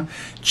 item?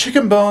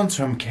 Chicken bones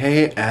from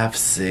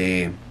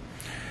KFC.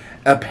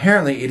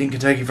 Apparently, eating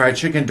Kentucky Fried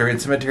Chicken during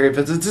cemetery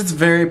visits is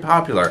very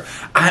popular.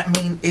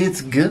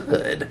 It's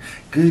good.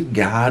 Good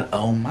God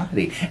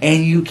Almighty.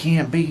 And you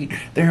can't beat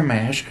their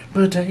mashed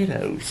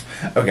potatoes.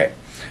 Okay.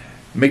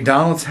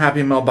 McDonald's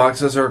Happy Meal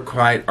boxes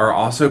are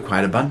also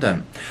quite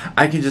abundant.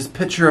 I can just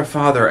picture a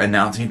father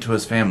announcing to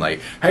his family,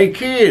 "Hey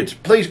kids,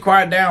 please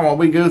quiet down while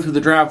we go through the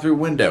drive-through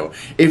window.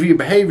 If you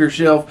behave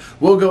yourself,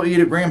 we'll go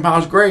eat at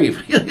Grandpa's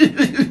grave."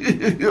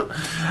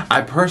 I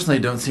personally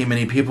don't see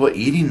many people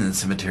eating in the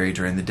cemetery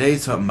during the day,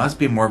 so it must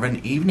be more of an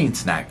evening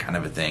snack kind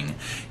of a thing.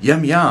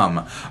 Yum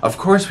yum. Of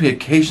course, we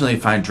occasionally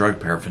find drug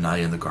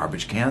paraphernalia in the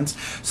garbage cans,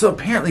 so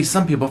apparently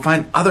some people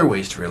find other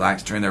ways to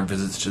relax during their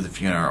visits to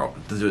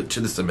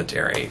the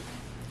cemetery.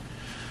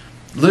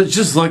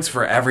 Just looks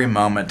for every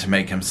moment to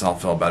make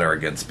himself feel better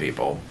against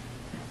people.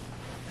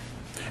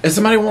 If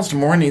somebody wants to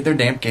mourn and eat their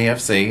damn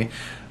KFC,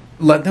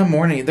 let them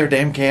mourn and eat their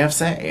damn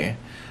KFC.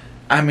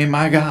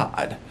 My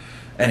God.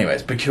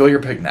 Anyways, peculiar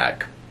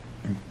picnic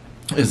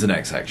is the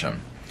next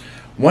section.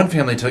 One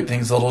family took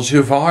things a little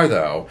too far,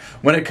 though.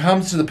 When it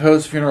comes to the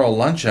post-funeral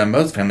luncheon,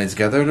 most families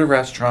gather at a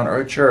restaurant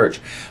or a church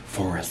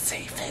for a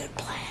seafood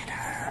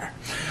platter.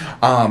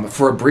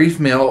 For a brief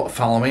meal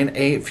following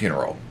a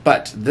funeral.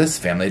 But this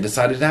family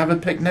decided to have a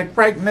picnic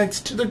right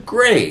next to the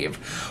grave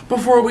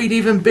before we'd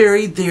even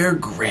buried their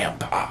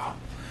grandpa.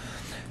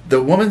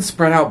 The woman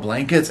spread out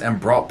blankets and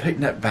brought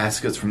picnic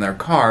baskets from their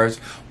cars,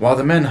 while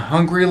the men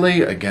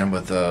hungrily, again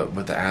with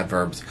the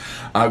adverbs,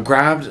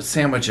 grabbed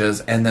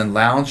sandwiches and then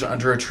lounged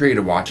under a tree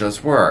to watch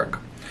us work.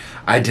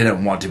 I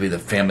didn't want to be the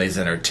family's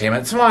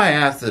entertainment, so I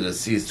asked the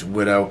deceased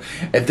widow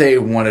if they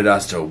wanted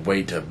us to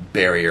wait to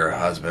bury her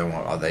husband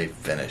while they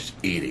finished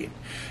eating.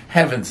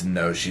 Heavens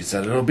no, she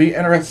said, it'll be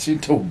interesting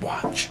to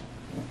watch.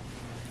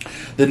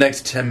 The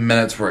next 10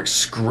 minutes were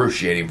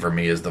excruciating for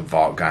me as the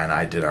vault guy and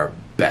I did our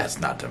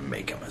best not to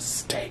make a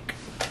mistake.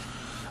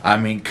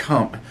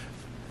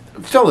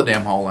 Fill the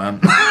damn hole in.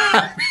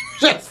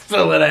 Just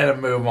fill it in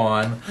and move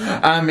on.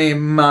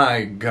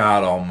 My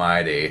God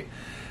Almighty.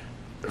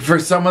 For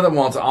someone that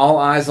wants all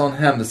eyes on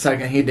him the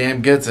second he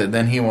damn gets it,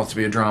 then he wants to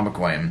be a drama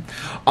queen.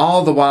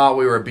 All the while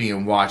we were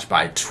being watched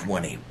by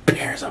 20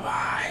 pairs of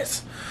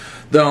eyes.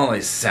 The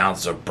only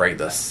sounds to break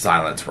the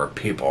silence were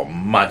people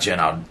munching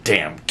on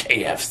damn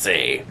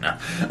KFC. No.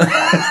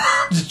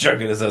 Just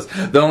joking, it says.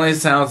 The only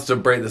sounds to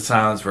break the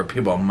silence were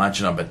people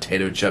munching on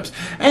potato chips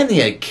and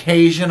the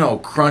occasional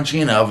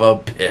crunching of a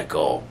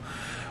pickle.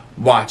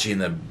 Watching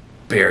the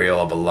burial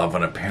of a loved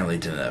one apparently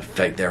didn't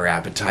affect their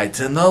appetites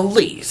in the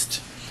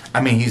least.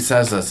 He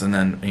says this, and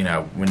then, we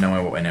know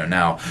what we know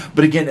now.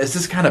 But again, it's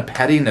this kind of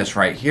pettiness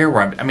right here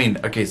where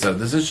okay, so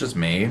this is just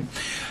me,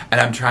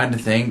 and I'm trying to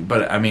think,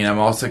 but, I'm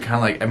also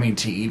kind of like,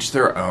 to each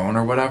their own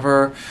or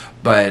whatever,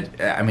 but,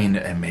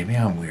 and maybe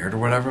I'm weird or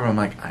whatever, but I'm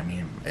like, I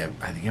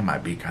think it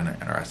might be kind of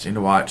interesting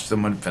to watch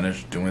someone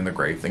finish doing the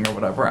grave thing or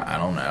whatever. I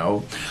don't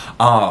know.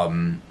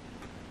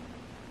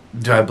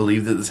 Do I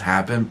believe that this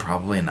happened?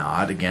 Probably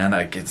not. Again,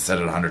 I get said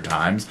it 100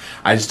 times.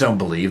 I just don't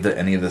believe that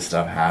any of this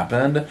stuff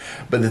happened.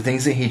 But the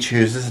things that he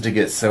chooses to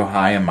get so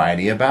high and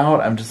mighty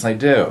about, I'm just like,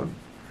 dude.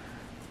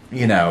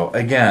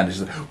 Again,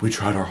 just like, we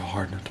tried our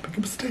hard not to make a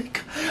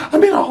mistake.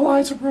 All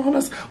eyes were on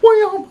us.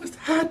 We almost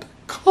had to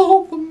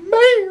call the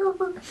mayor.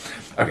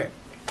 Okay.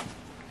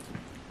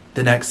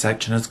 The next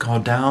section is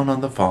called Down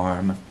on the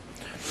Farm.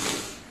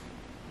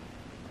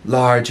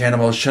 Large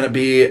animals shouldn't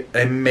be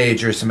a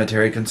major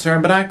cemetery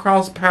concern, but I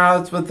cross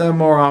paths with them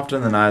more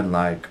often than I'd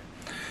like.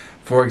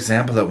 For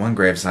example, at one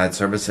graveside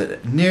service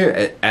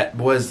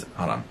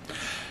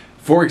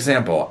For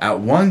example, at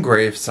one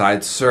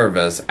graveside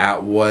service,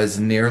 it was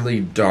nearly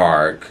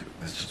dark.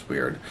 That's just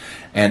weird.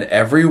 And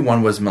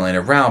everyone was milling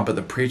around, but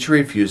the preacher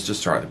refused to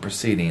start the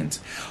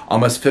proceedings.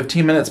 Almost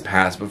 15 minutes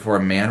passed before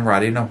a man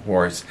riding a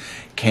horse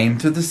came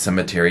to the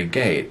cemetery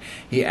gate.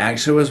 He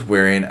actually was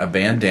wearing a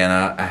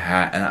bandana, a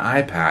hat, and an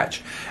eye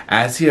patch.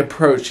 As he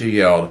approached, he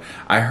yelled,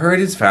 I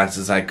hurried as fast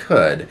as I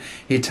could.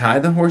 He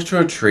tied the horse to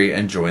a tree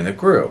and joined the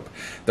group.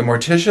 The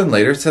mortician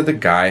later said the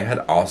guy had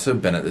also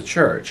been at the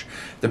church.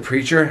 The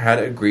preacher had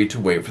agreed to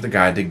wait for the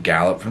guy to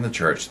gallop from the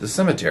church to the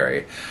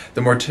cemetery.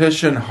 The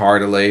mortician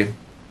heartily...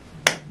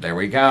 There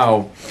we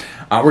go.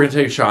 We're going to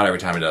take a shot every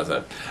time he does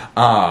it.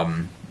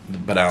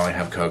 But I only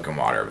have Coke and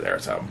water over there,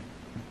 so...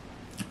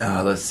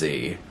 let's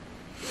see.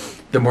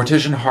 The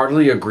mortician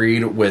heartily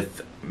agreed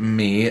with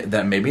me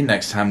that maybe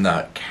next time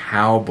the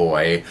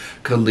cowboy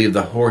could leave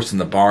the horse in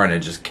the barn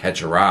and just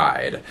catch a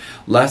ride.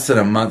 Less than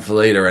a month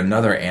later,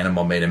 another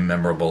animal made a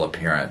memorable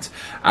appearance.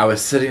 I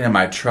was sitting in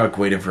my truck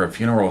waiting for a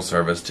funeral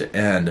service to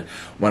end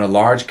when a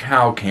large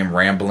cow came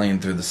rambling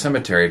through the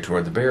cemetery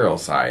toward the burial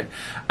site.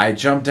 I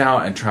jumped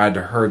out and tried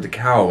to herd the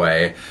cow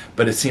away,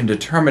 but it seemed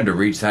determined to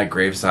reach that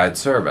graveside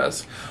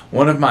service.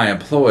 One of my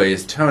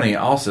employees, Tony,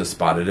 also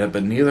spotted it,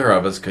 but neither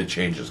of us could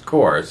change his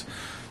course.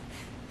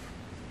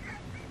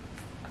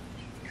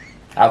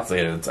 I'll say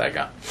it in a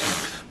second.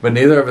 But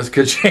neither of us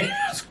could change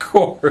his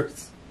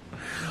course.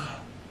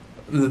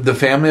 The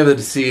family of the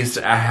deceased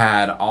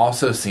had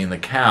also seen the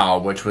cow,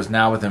 which was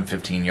now within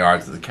 15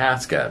 yards of the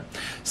casket.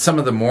 Some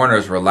of the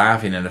mourners were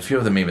laughing, and a few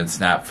of them even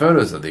snapped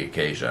photos of the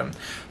occasion.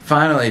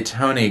 Finally,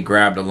 Tony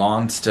grabbed a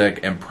long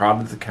stick and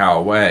prodded the cow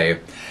away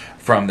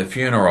from the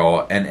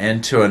funeral and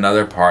into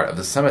another part of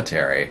the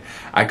cemetery.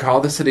 I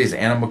called the city's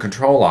animal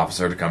control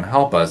officer to come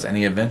help us, and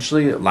he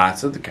eventually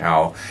lassoed the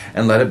cow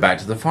and led it back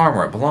to the farm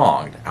where it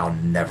belonged. I'll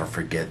never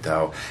forget,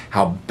 though,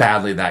 how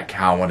badly that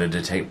cow wanted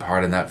to take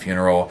part in that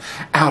funeral.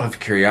 Out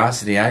of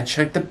curiosity, I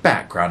checked the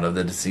background of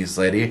the deceased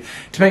lady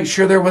to make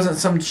sure there wasn't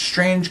some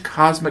strange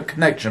cosmic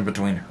connection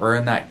between her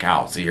and that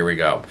cow. See, here we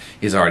go.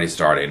 He's already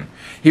starting.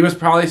 He was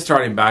probably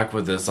starting back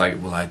with this,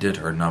 like, well, I did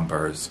her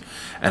numbers,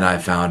 and I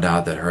found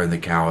out that her and the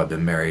cow had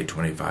been married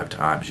 25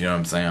 times. You know what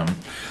I'm saying?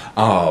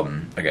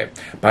 Okay.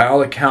 By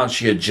all accounts,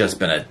 she had just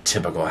been a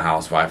typical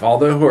housewife,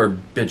 although her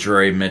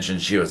obituary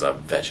mentioned she was a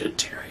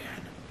vegetarian.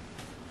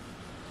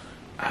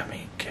 I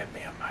mean,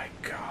 my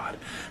God.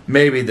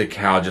 Maybe the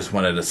cow just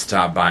wanted to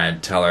stop by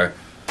and tell her,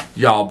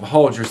 y'all,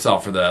 hold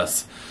yourself for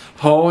this.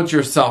 Hold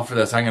yourself for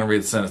this. I'm going to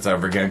read the sentence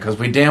over again, because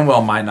we damn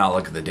well might not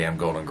look at the damn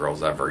Golden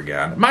Girls ever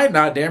again. Might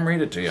not. Damn,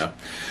 read it to you.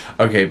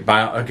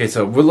 Okay,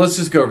 so let's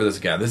just go over this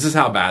again. This is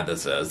how bad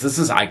this is. This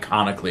is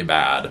iconically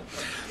bad.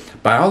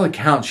 By all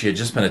accounts, she had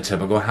just been a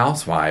typical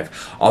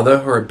housewife,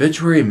 although her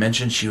obituary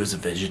mentioned she was a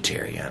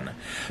vegetarian.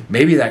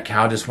 Maybe that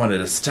cow just wanted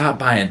to stop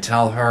by and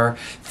tell her,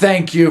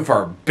 thank you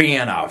for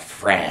being a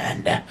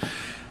friend.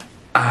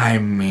 I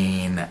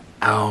mean,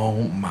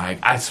 oh my,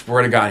 I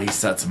swear to God, he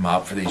sets him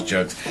up for these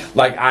jokes.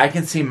 Like, I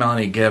can see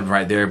Melanie Gibb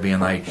right there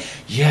being like,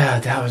 yeah,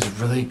 that was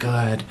really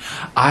good.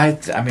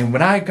 I mean,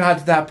 when I got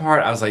to that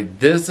part, I was like,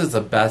 this is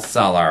a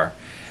bestseller.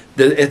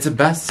 It's a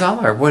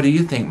bestseller. What do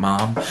you think,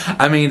 Mom?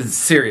 I mean,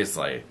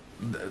 seriously.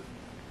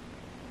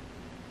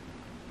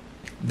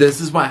 This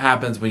is what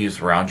happens when you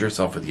surround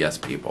yourself with yes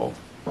people.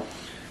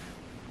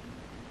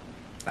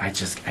 I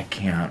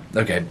can't.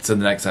 Okay, so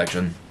the next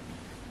section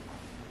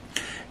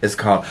is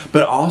called,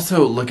 but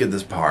also look at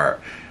this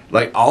part.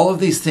 Like, all of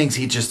these things,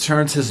 he just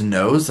turns his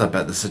nose up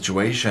at the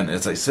situation.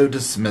 It's like so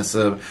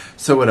dismissive,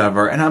 so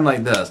whatever. And I'm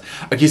like this.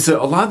 Okay,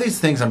 so a lot of these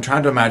things, I'm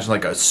trying to imagine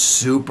like a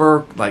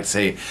super, like,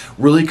 say,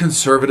 really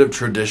conservative,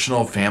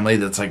 traditional family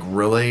that's like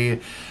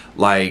really,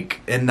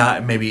 like, and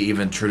not maybe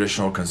even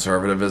traditional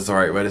conservative is the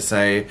right way to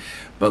say,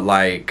 but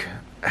like,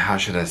 how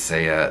should I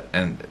say it?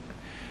 And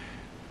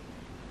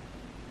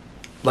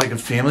like a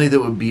family that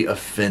would be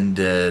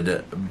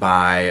offended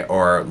by,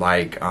 or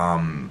like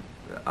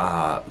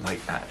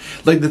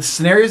the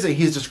scenarios that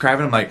he's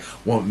describing, I'm like,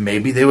 well,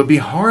 maybe they would be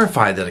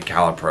horrified that a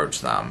cow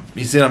approached them.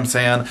 You see what I'm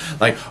saying?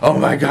 Like, oh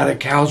my God, a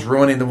cow's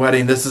ruining the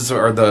wedding. This is,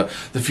 or the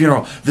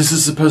funeral. This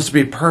is supposed to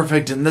be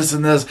perfect, and this,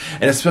 and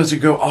it's supposed to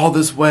go all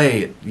this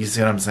way. You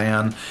see what I'm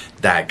saying?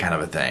 That kind of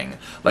a thing.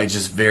 Like,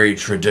 just very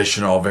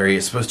traditional,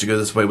 it's supposed to go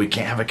this way. We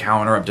can't have a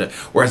cow interrupt it.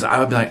 Whereas I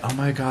would be like, oh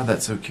my God,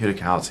 that's so cute, a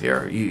cow's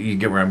here. You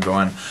get where I'm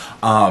going?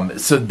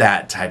 So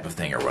that type of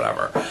thing or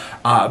whatever.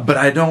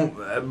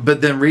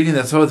 But then reading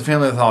this, the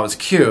family thought it was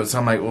cute. So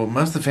I'm like, well,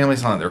 most of the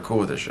family's not like they're cool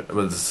with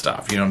this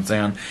stuff. You know what I'm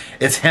saying?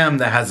 It's him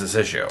that has this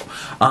issue.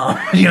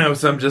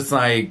 So I'm just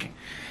like,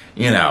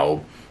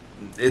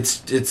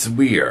 it's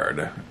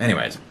weird.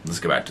 Anyways, let's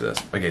go back to this.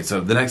 Okay,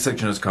 so the next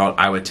section is called,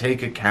 I would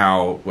take a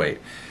cow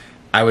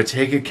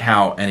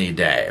any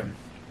day.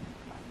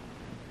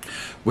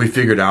 We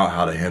figured out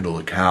how to handle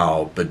a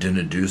cow, but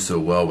didn't do so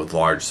well with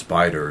large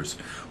spiders.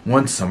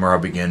 One summer I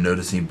began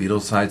noticing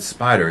beetle-sized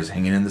spiders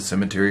hanging in the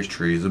cemetery's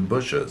trees and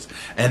bushes.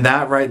 And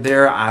that right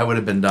there, I would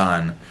have been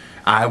done.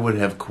 I would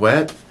have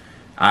quit.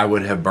 I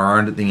would have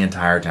burned the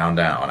entire town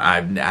down.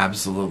 I'm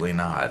absolutely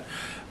not.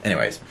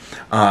 Anyways,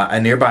 a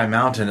nearby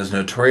mountain is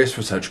notorious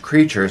for such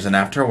creatures, and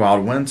after a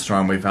wild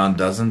windstorm, we found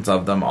dozens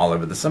of them all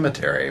over the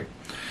cemetery.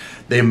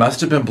 They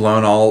must have been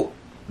blown all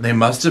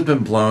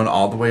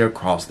the way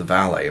across the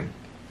valley.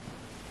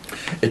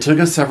 It took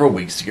us several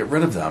weeks to get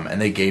rid of them,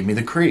 and they gave me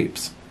the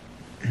creeps.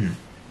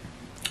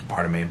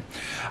 Pardon me.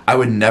 I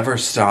would never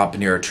stop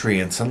near a tree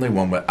and suddenly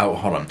one would... Oh,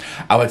 hold on.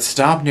 I would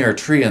stop near a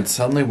tree and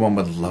suddenly one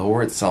would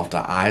lower itself to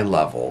eye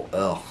level.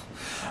 Ugh.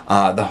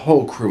 The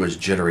whole crew was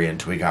jittery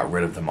until we got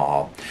rid of them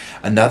all.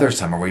 Another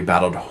summer, we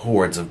battled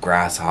hordes of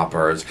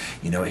grasshoppers.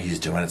 You know what he's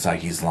doing? It's like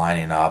he's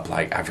lining up,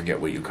 like, I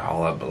forget what you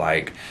call it, but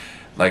like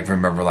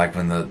remember, like,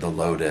 when the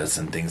lotus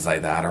and things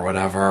like that or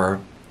whatever?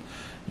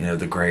 You know,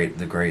 the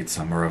great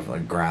summer of,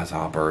 like,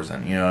 grasshoppers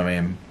and, you know what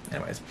I mean?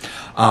 Anyways,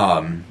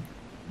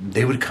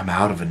 they would come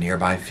out of a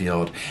nearby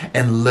field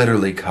and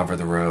literally cover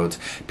the roads.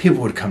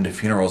 People would come to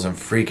funerals and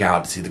freak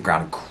out to see the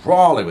ground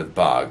crawling with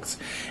bugs.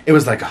 It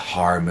was like a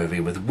horror movie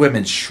with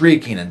women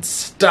shrieking and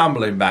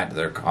stumbling back to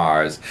their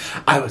cars.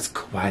 I was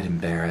quite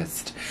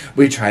embarrassed.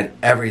 We tried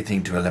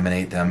everything to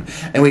eliminate them,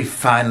 and we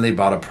finally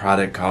bought a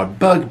product called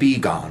Bug Be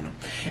Gone.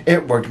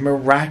 It worked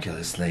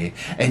miraculously,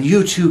 and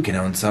you too can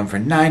own some for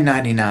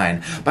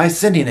 $9.99 by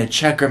sending a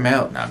check or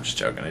mail. No, I'm just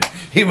joking.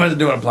 He wasn't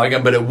doing a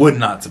plug-in, but it would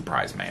not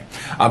surprise me.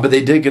 But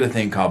they did get a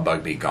thing called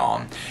Bug Be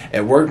Gone.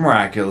 It worked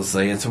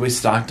miraculously, and so we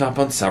stocked up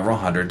on several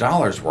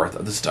 $100s worth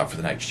of the stuff for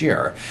the next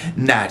year.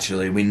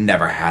 Naturally, we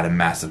never had a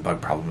massive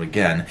bug problem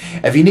again.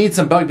 If you need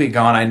some Bug Be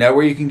Gone, I know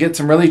where you can get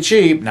some really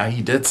cheap. Now,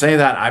 he did say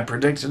that. I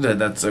predicted it.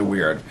 That's so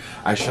weird.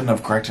 I shouldn't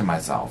have corrected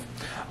myself.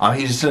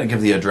 He just didn't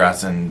give the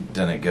address and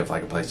didn't give,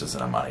 like, a place to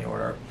send a money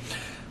order.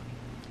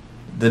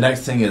 The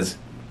next thing is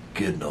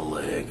getting a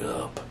leg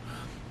up.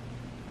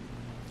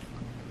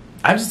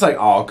 I'm just, like,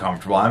 all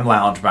comfortable. I'm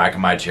lounged back in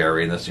my chair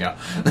reading this, you know.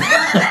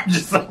 I'm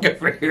just, like,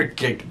 over here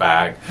kicked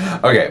back.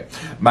 Okay.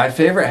 My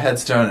favorite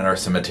headstone in our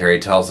cemetery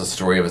tells the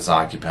story of its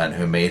occupant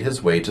who made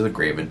his way to the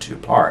grave in two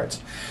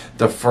parts.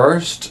 The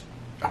first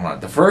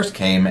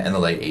came in the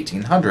late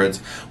 1800s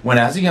when,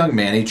 as a young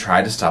man, he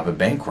tried to stop a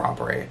bank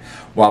robbery.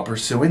 While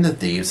pursuing the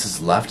thieves,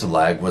 his left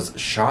leg was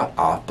shot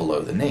off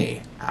below the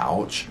knee.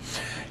 Ouch.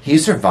 He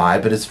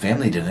survived, but his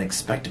family didn't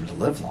expect him to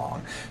live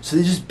long, so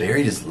they just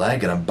buried his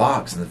leg in a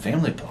box in the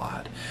family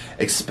plot,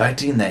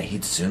 expecting that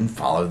he'd soon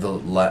follow the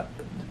leg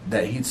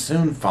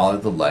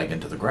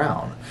into the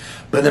ground.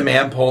 But the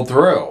man pulled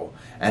through,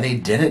 and he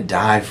didn't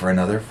die for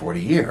another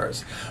 40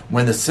 years.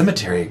 When the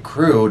cemetery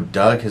crew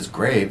dug his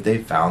grave, they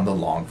found the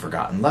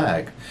long-forgotten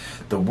leg.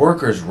 The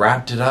workers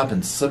wrapped it up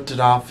and slipped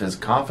it off his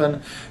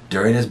coffin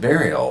during his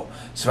burial.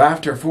 So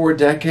after 4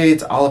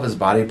 decades, all of his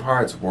body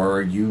parts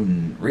were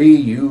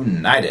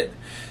reunited.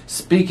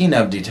 Speaking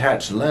of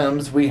detached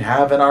limbs, we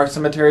have in our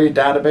cemetery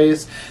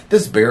database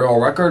this burial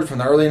record from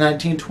the early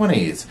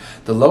 1920s,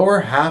 the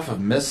lower half of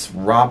Miss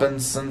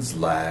Robinson's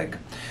leg.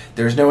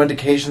 There's no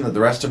indication that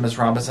the rest of Miss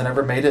Robinson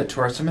ever made it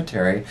to our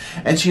cemetery,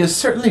 and she is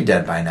certainly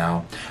dead by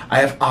now. I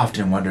have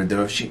often wondered,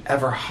 though, if she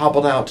ever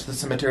hobbled out to the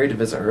cemetery to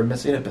visit her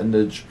missing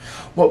appendage.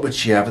 What would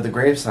she have at the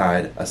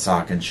graveside? A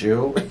sock and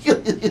shoe?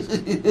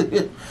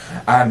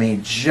 I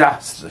mean,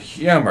 just the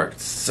humor.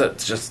 It's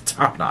just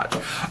top-notch.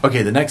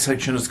 Okay, the next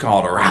section is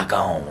called Rock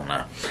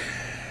On.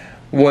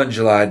 One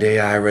July day,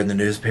 I read in the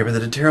newspaper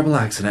that a terrible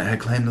accident had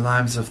claimed the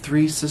lives of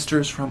 3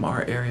 sisters from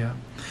our area.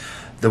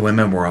 The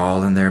women were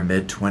all in their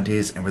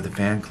mid-20s and were the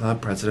fan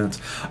club presidents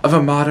of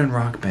a modern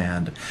rock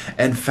band.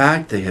 In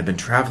fact, they had been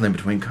traveling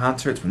between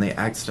concerts when they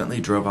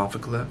accidentally drove off a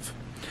cliff.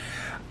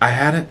 I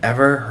hadn't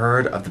ever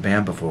heard of the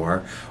band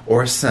before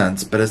or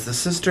since, but as the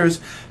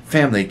sisters'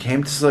 family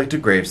came to select a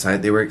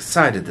gravesite, they were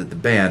excited that the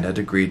band had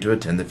agreed to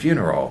attend the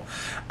funeral.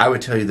 I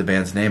would tell you the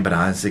band's name, but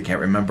I honestly can't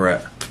remember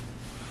it.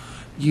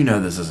 You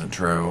know this isn't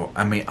true.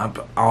 I mean,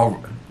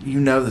 you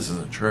know this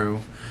isn't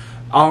true.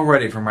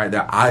 Already from right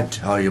there, I'd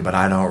tell you, but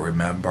I don't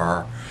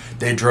remember.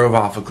 They drove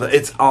off a cliff.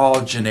 It's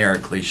all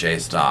generic cliche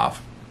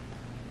stuff.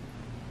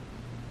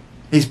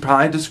 He's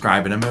probably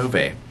describing a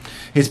movie.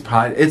 He's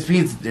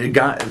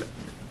got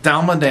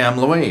Thelma and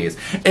Louise.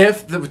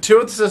 If the 2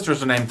 of the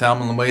sisters are named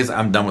Thelma and Louise,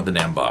 I'm done with the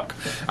damn book.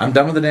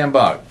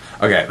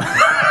 Okay.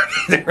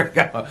 There we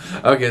go.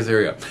 Okay, so here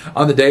we go.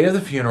 On the day of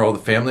the funeral, the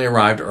family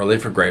arrived early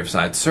for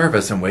graveside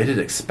service and waited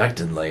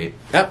expectantly.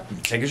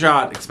 Yep, take a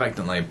shot,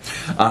 expectantly,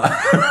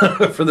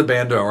 for the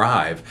band to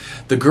arrive.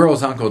 The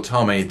girl's uncle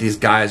told me these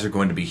guys are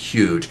going to be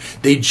huge.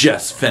 They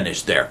just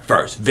finished their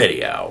first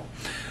video.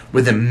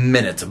 Within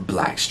minutes, a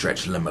black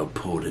stretch limo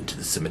pulled into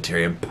the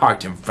cemetery and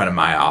parked in front of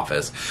my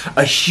office.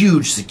 A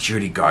huge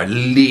security guard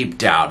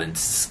leaped out and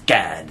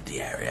scanned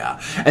the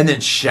area, and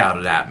then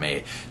shouted at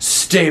me,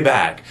 "Stay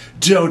back!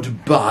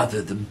 Don't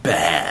bother the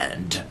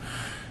band!"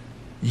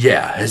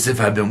 Yeah, as if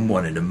I've been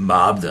wanting to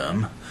mob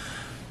them.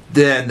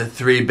 Then the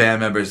 3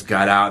 band members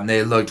got out and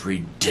they looked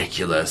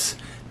ridiculous.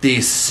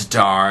 These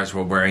stars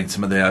were wearing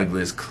some of the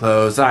ugliest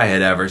clothes I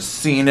had ever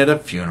seen at a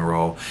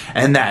funeral,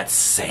 and that's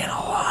saying a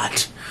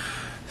lot.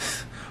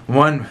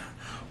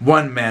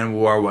 One man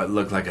wore what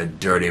looked like a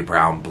dirty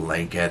brown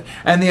blanket,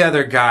 and the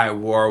other guy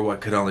wore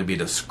what could only be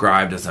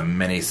described as a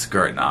mini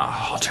skirt and a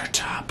halter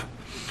top.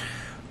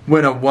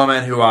 When a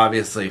woman who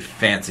obviously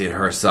fancied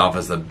herself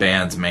as the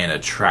band's main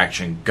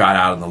attraction got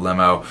out of the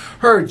limo,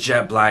 her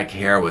jet black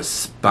hair was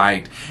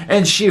spiked,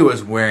 and she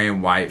was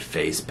wearing white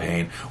face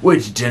paint,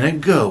 which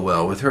didn't go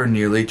well with her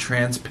nearly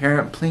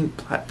transparent pink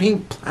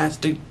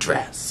plastic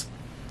dress.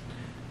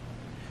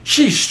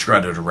 She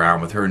strutted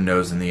around with her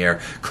nose in the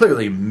air,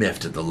 clearly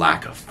miffed at the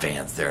lack of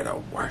fans there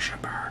to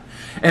worship her.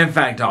 In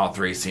fact, all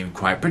 3 seemed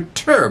quite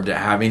perturbed at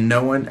having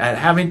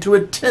to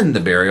attend the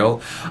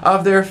burial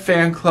of their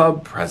fan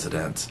club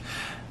president.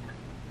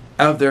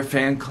 As the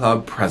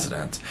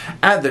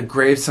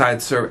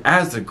graveside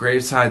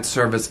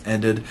service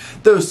ended,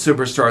 those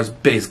superstars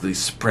basically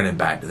sprinted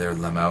back to their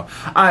limo.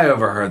 I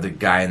overheard the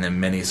guy in the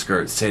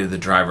miniskirt say to the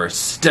driver,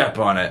 "Step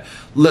on it,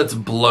 let's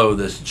blow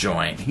this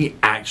joint." He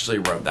actually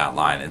wrote that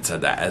line and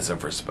said that as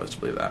if we're supposed to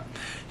believe that.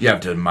 You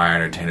have to admire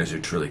entertainers who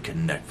truly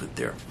connect with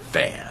their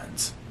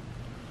fans.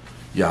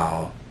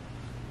 Y'all,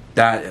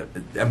 I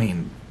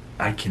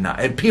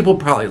cannot. People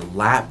probably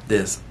lap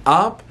this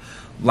up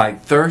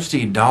like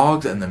thirsty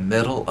dogs in the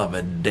middle of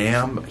a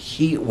damn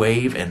heat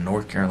wave in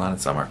North Carolina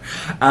summer.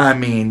 I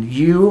mean,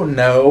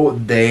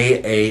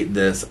 they ate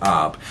this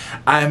up.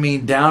 I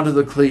mean, down to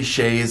the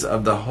cliches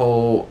of the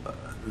whole,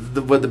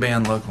 what the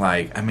band looked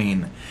like. I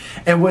mean,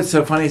 and what's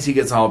so funny is he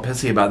gets all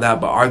pissy about that,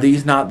 but are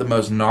these not the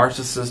most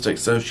narcissistic,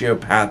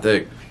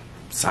 sociopathic,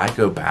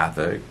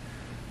 psychopathic,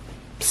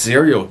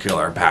 serial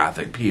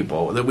killer-pathic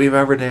people that we've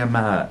ever damn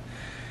met?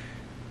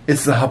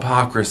 It's the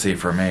hypocrisy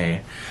for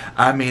me.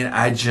 I mean,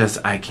 I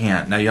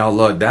can't. Now, y'all,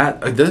 look,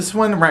 this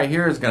one right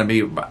here is going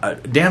to be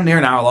damn near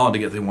an hour long to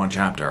get through one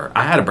chapter.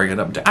 I had to break it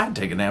up. I had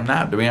to take a damn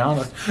nap, to be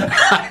honest.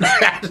 I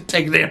had to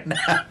take a damn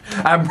nap.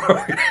 I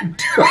broke it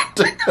into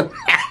take a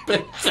nap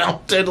and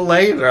filmed it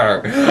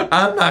later.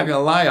 I'm not going to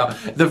lie, y'all.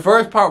 The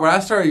first part, when I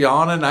started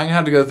yawning, I'm going to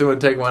have to go through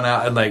and take one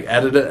out and,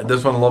 edit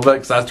this one a little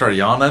bit because I started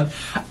yawning.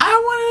 I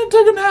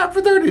took a nap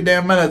for 30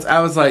 damn minutes. I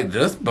was like,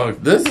 this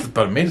is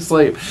putting me to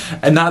sleep.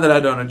 And not that I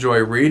don't enjoy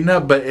reading it,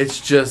 but it's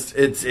just,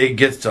 it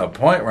gets to a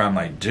point where I'm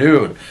like,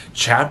 dude,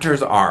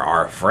 chapters are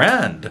our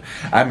friend.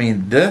 I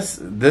mean, this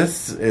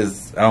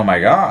is, oh my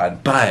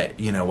God. But,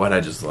 you know what,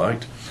 I just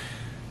looked?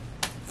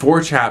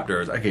 4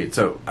 chapters. Okay,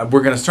 so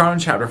we're going to start on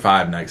chapter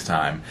 5 next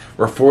time.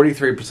 We're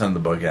 43% of the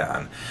book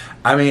in.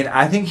 I mean,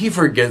 I think he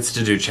forgets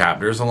to do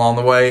chapters along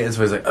the way, and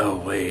so he's like, oh,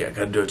 wait, I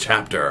gotta do a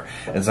chapter.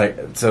 It's like,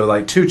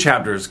 so 2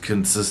 chapters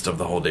consist of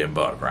the whole damn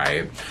book,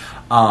 right?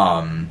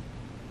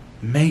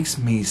 Makes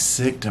me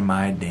sick to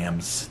my damn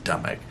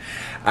stomach.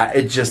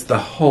 It just, the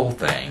whole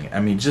thing,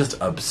 I mean,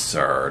 just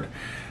absurd.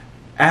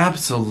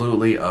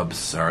 Absolutely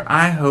absurd.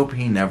 I hope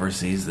he never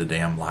sees the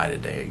damn light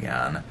of day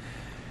again.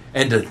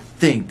 And to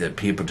think that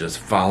people just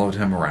followed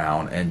him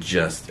around and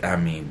just, I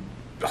mean,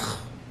 ugh,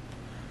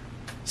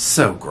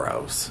 so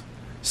gross.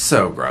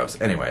 So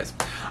gross. Anyways,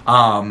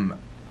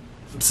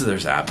 so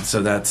there's that.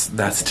 So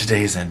that's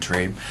today's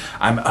entry.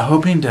 I'm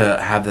hoping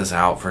to have this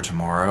out for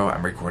tomorrow.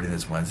 I'm recording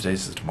this Wednesday,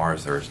 so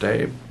tomorrow's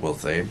Thursday. We'll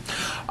see.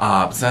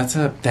 So that's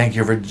it. Thank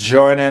you for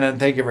joining, and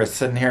thank you for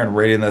sitting here and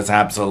reading this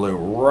absolute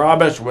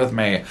rubbish with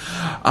me.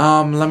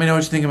 Let me know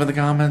what you think in the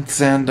comments,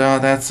 and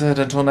that's it.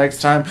 Until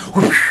next time,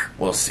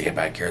 we'll see you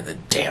back here at the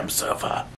damn sofa.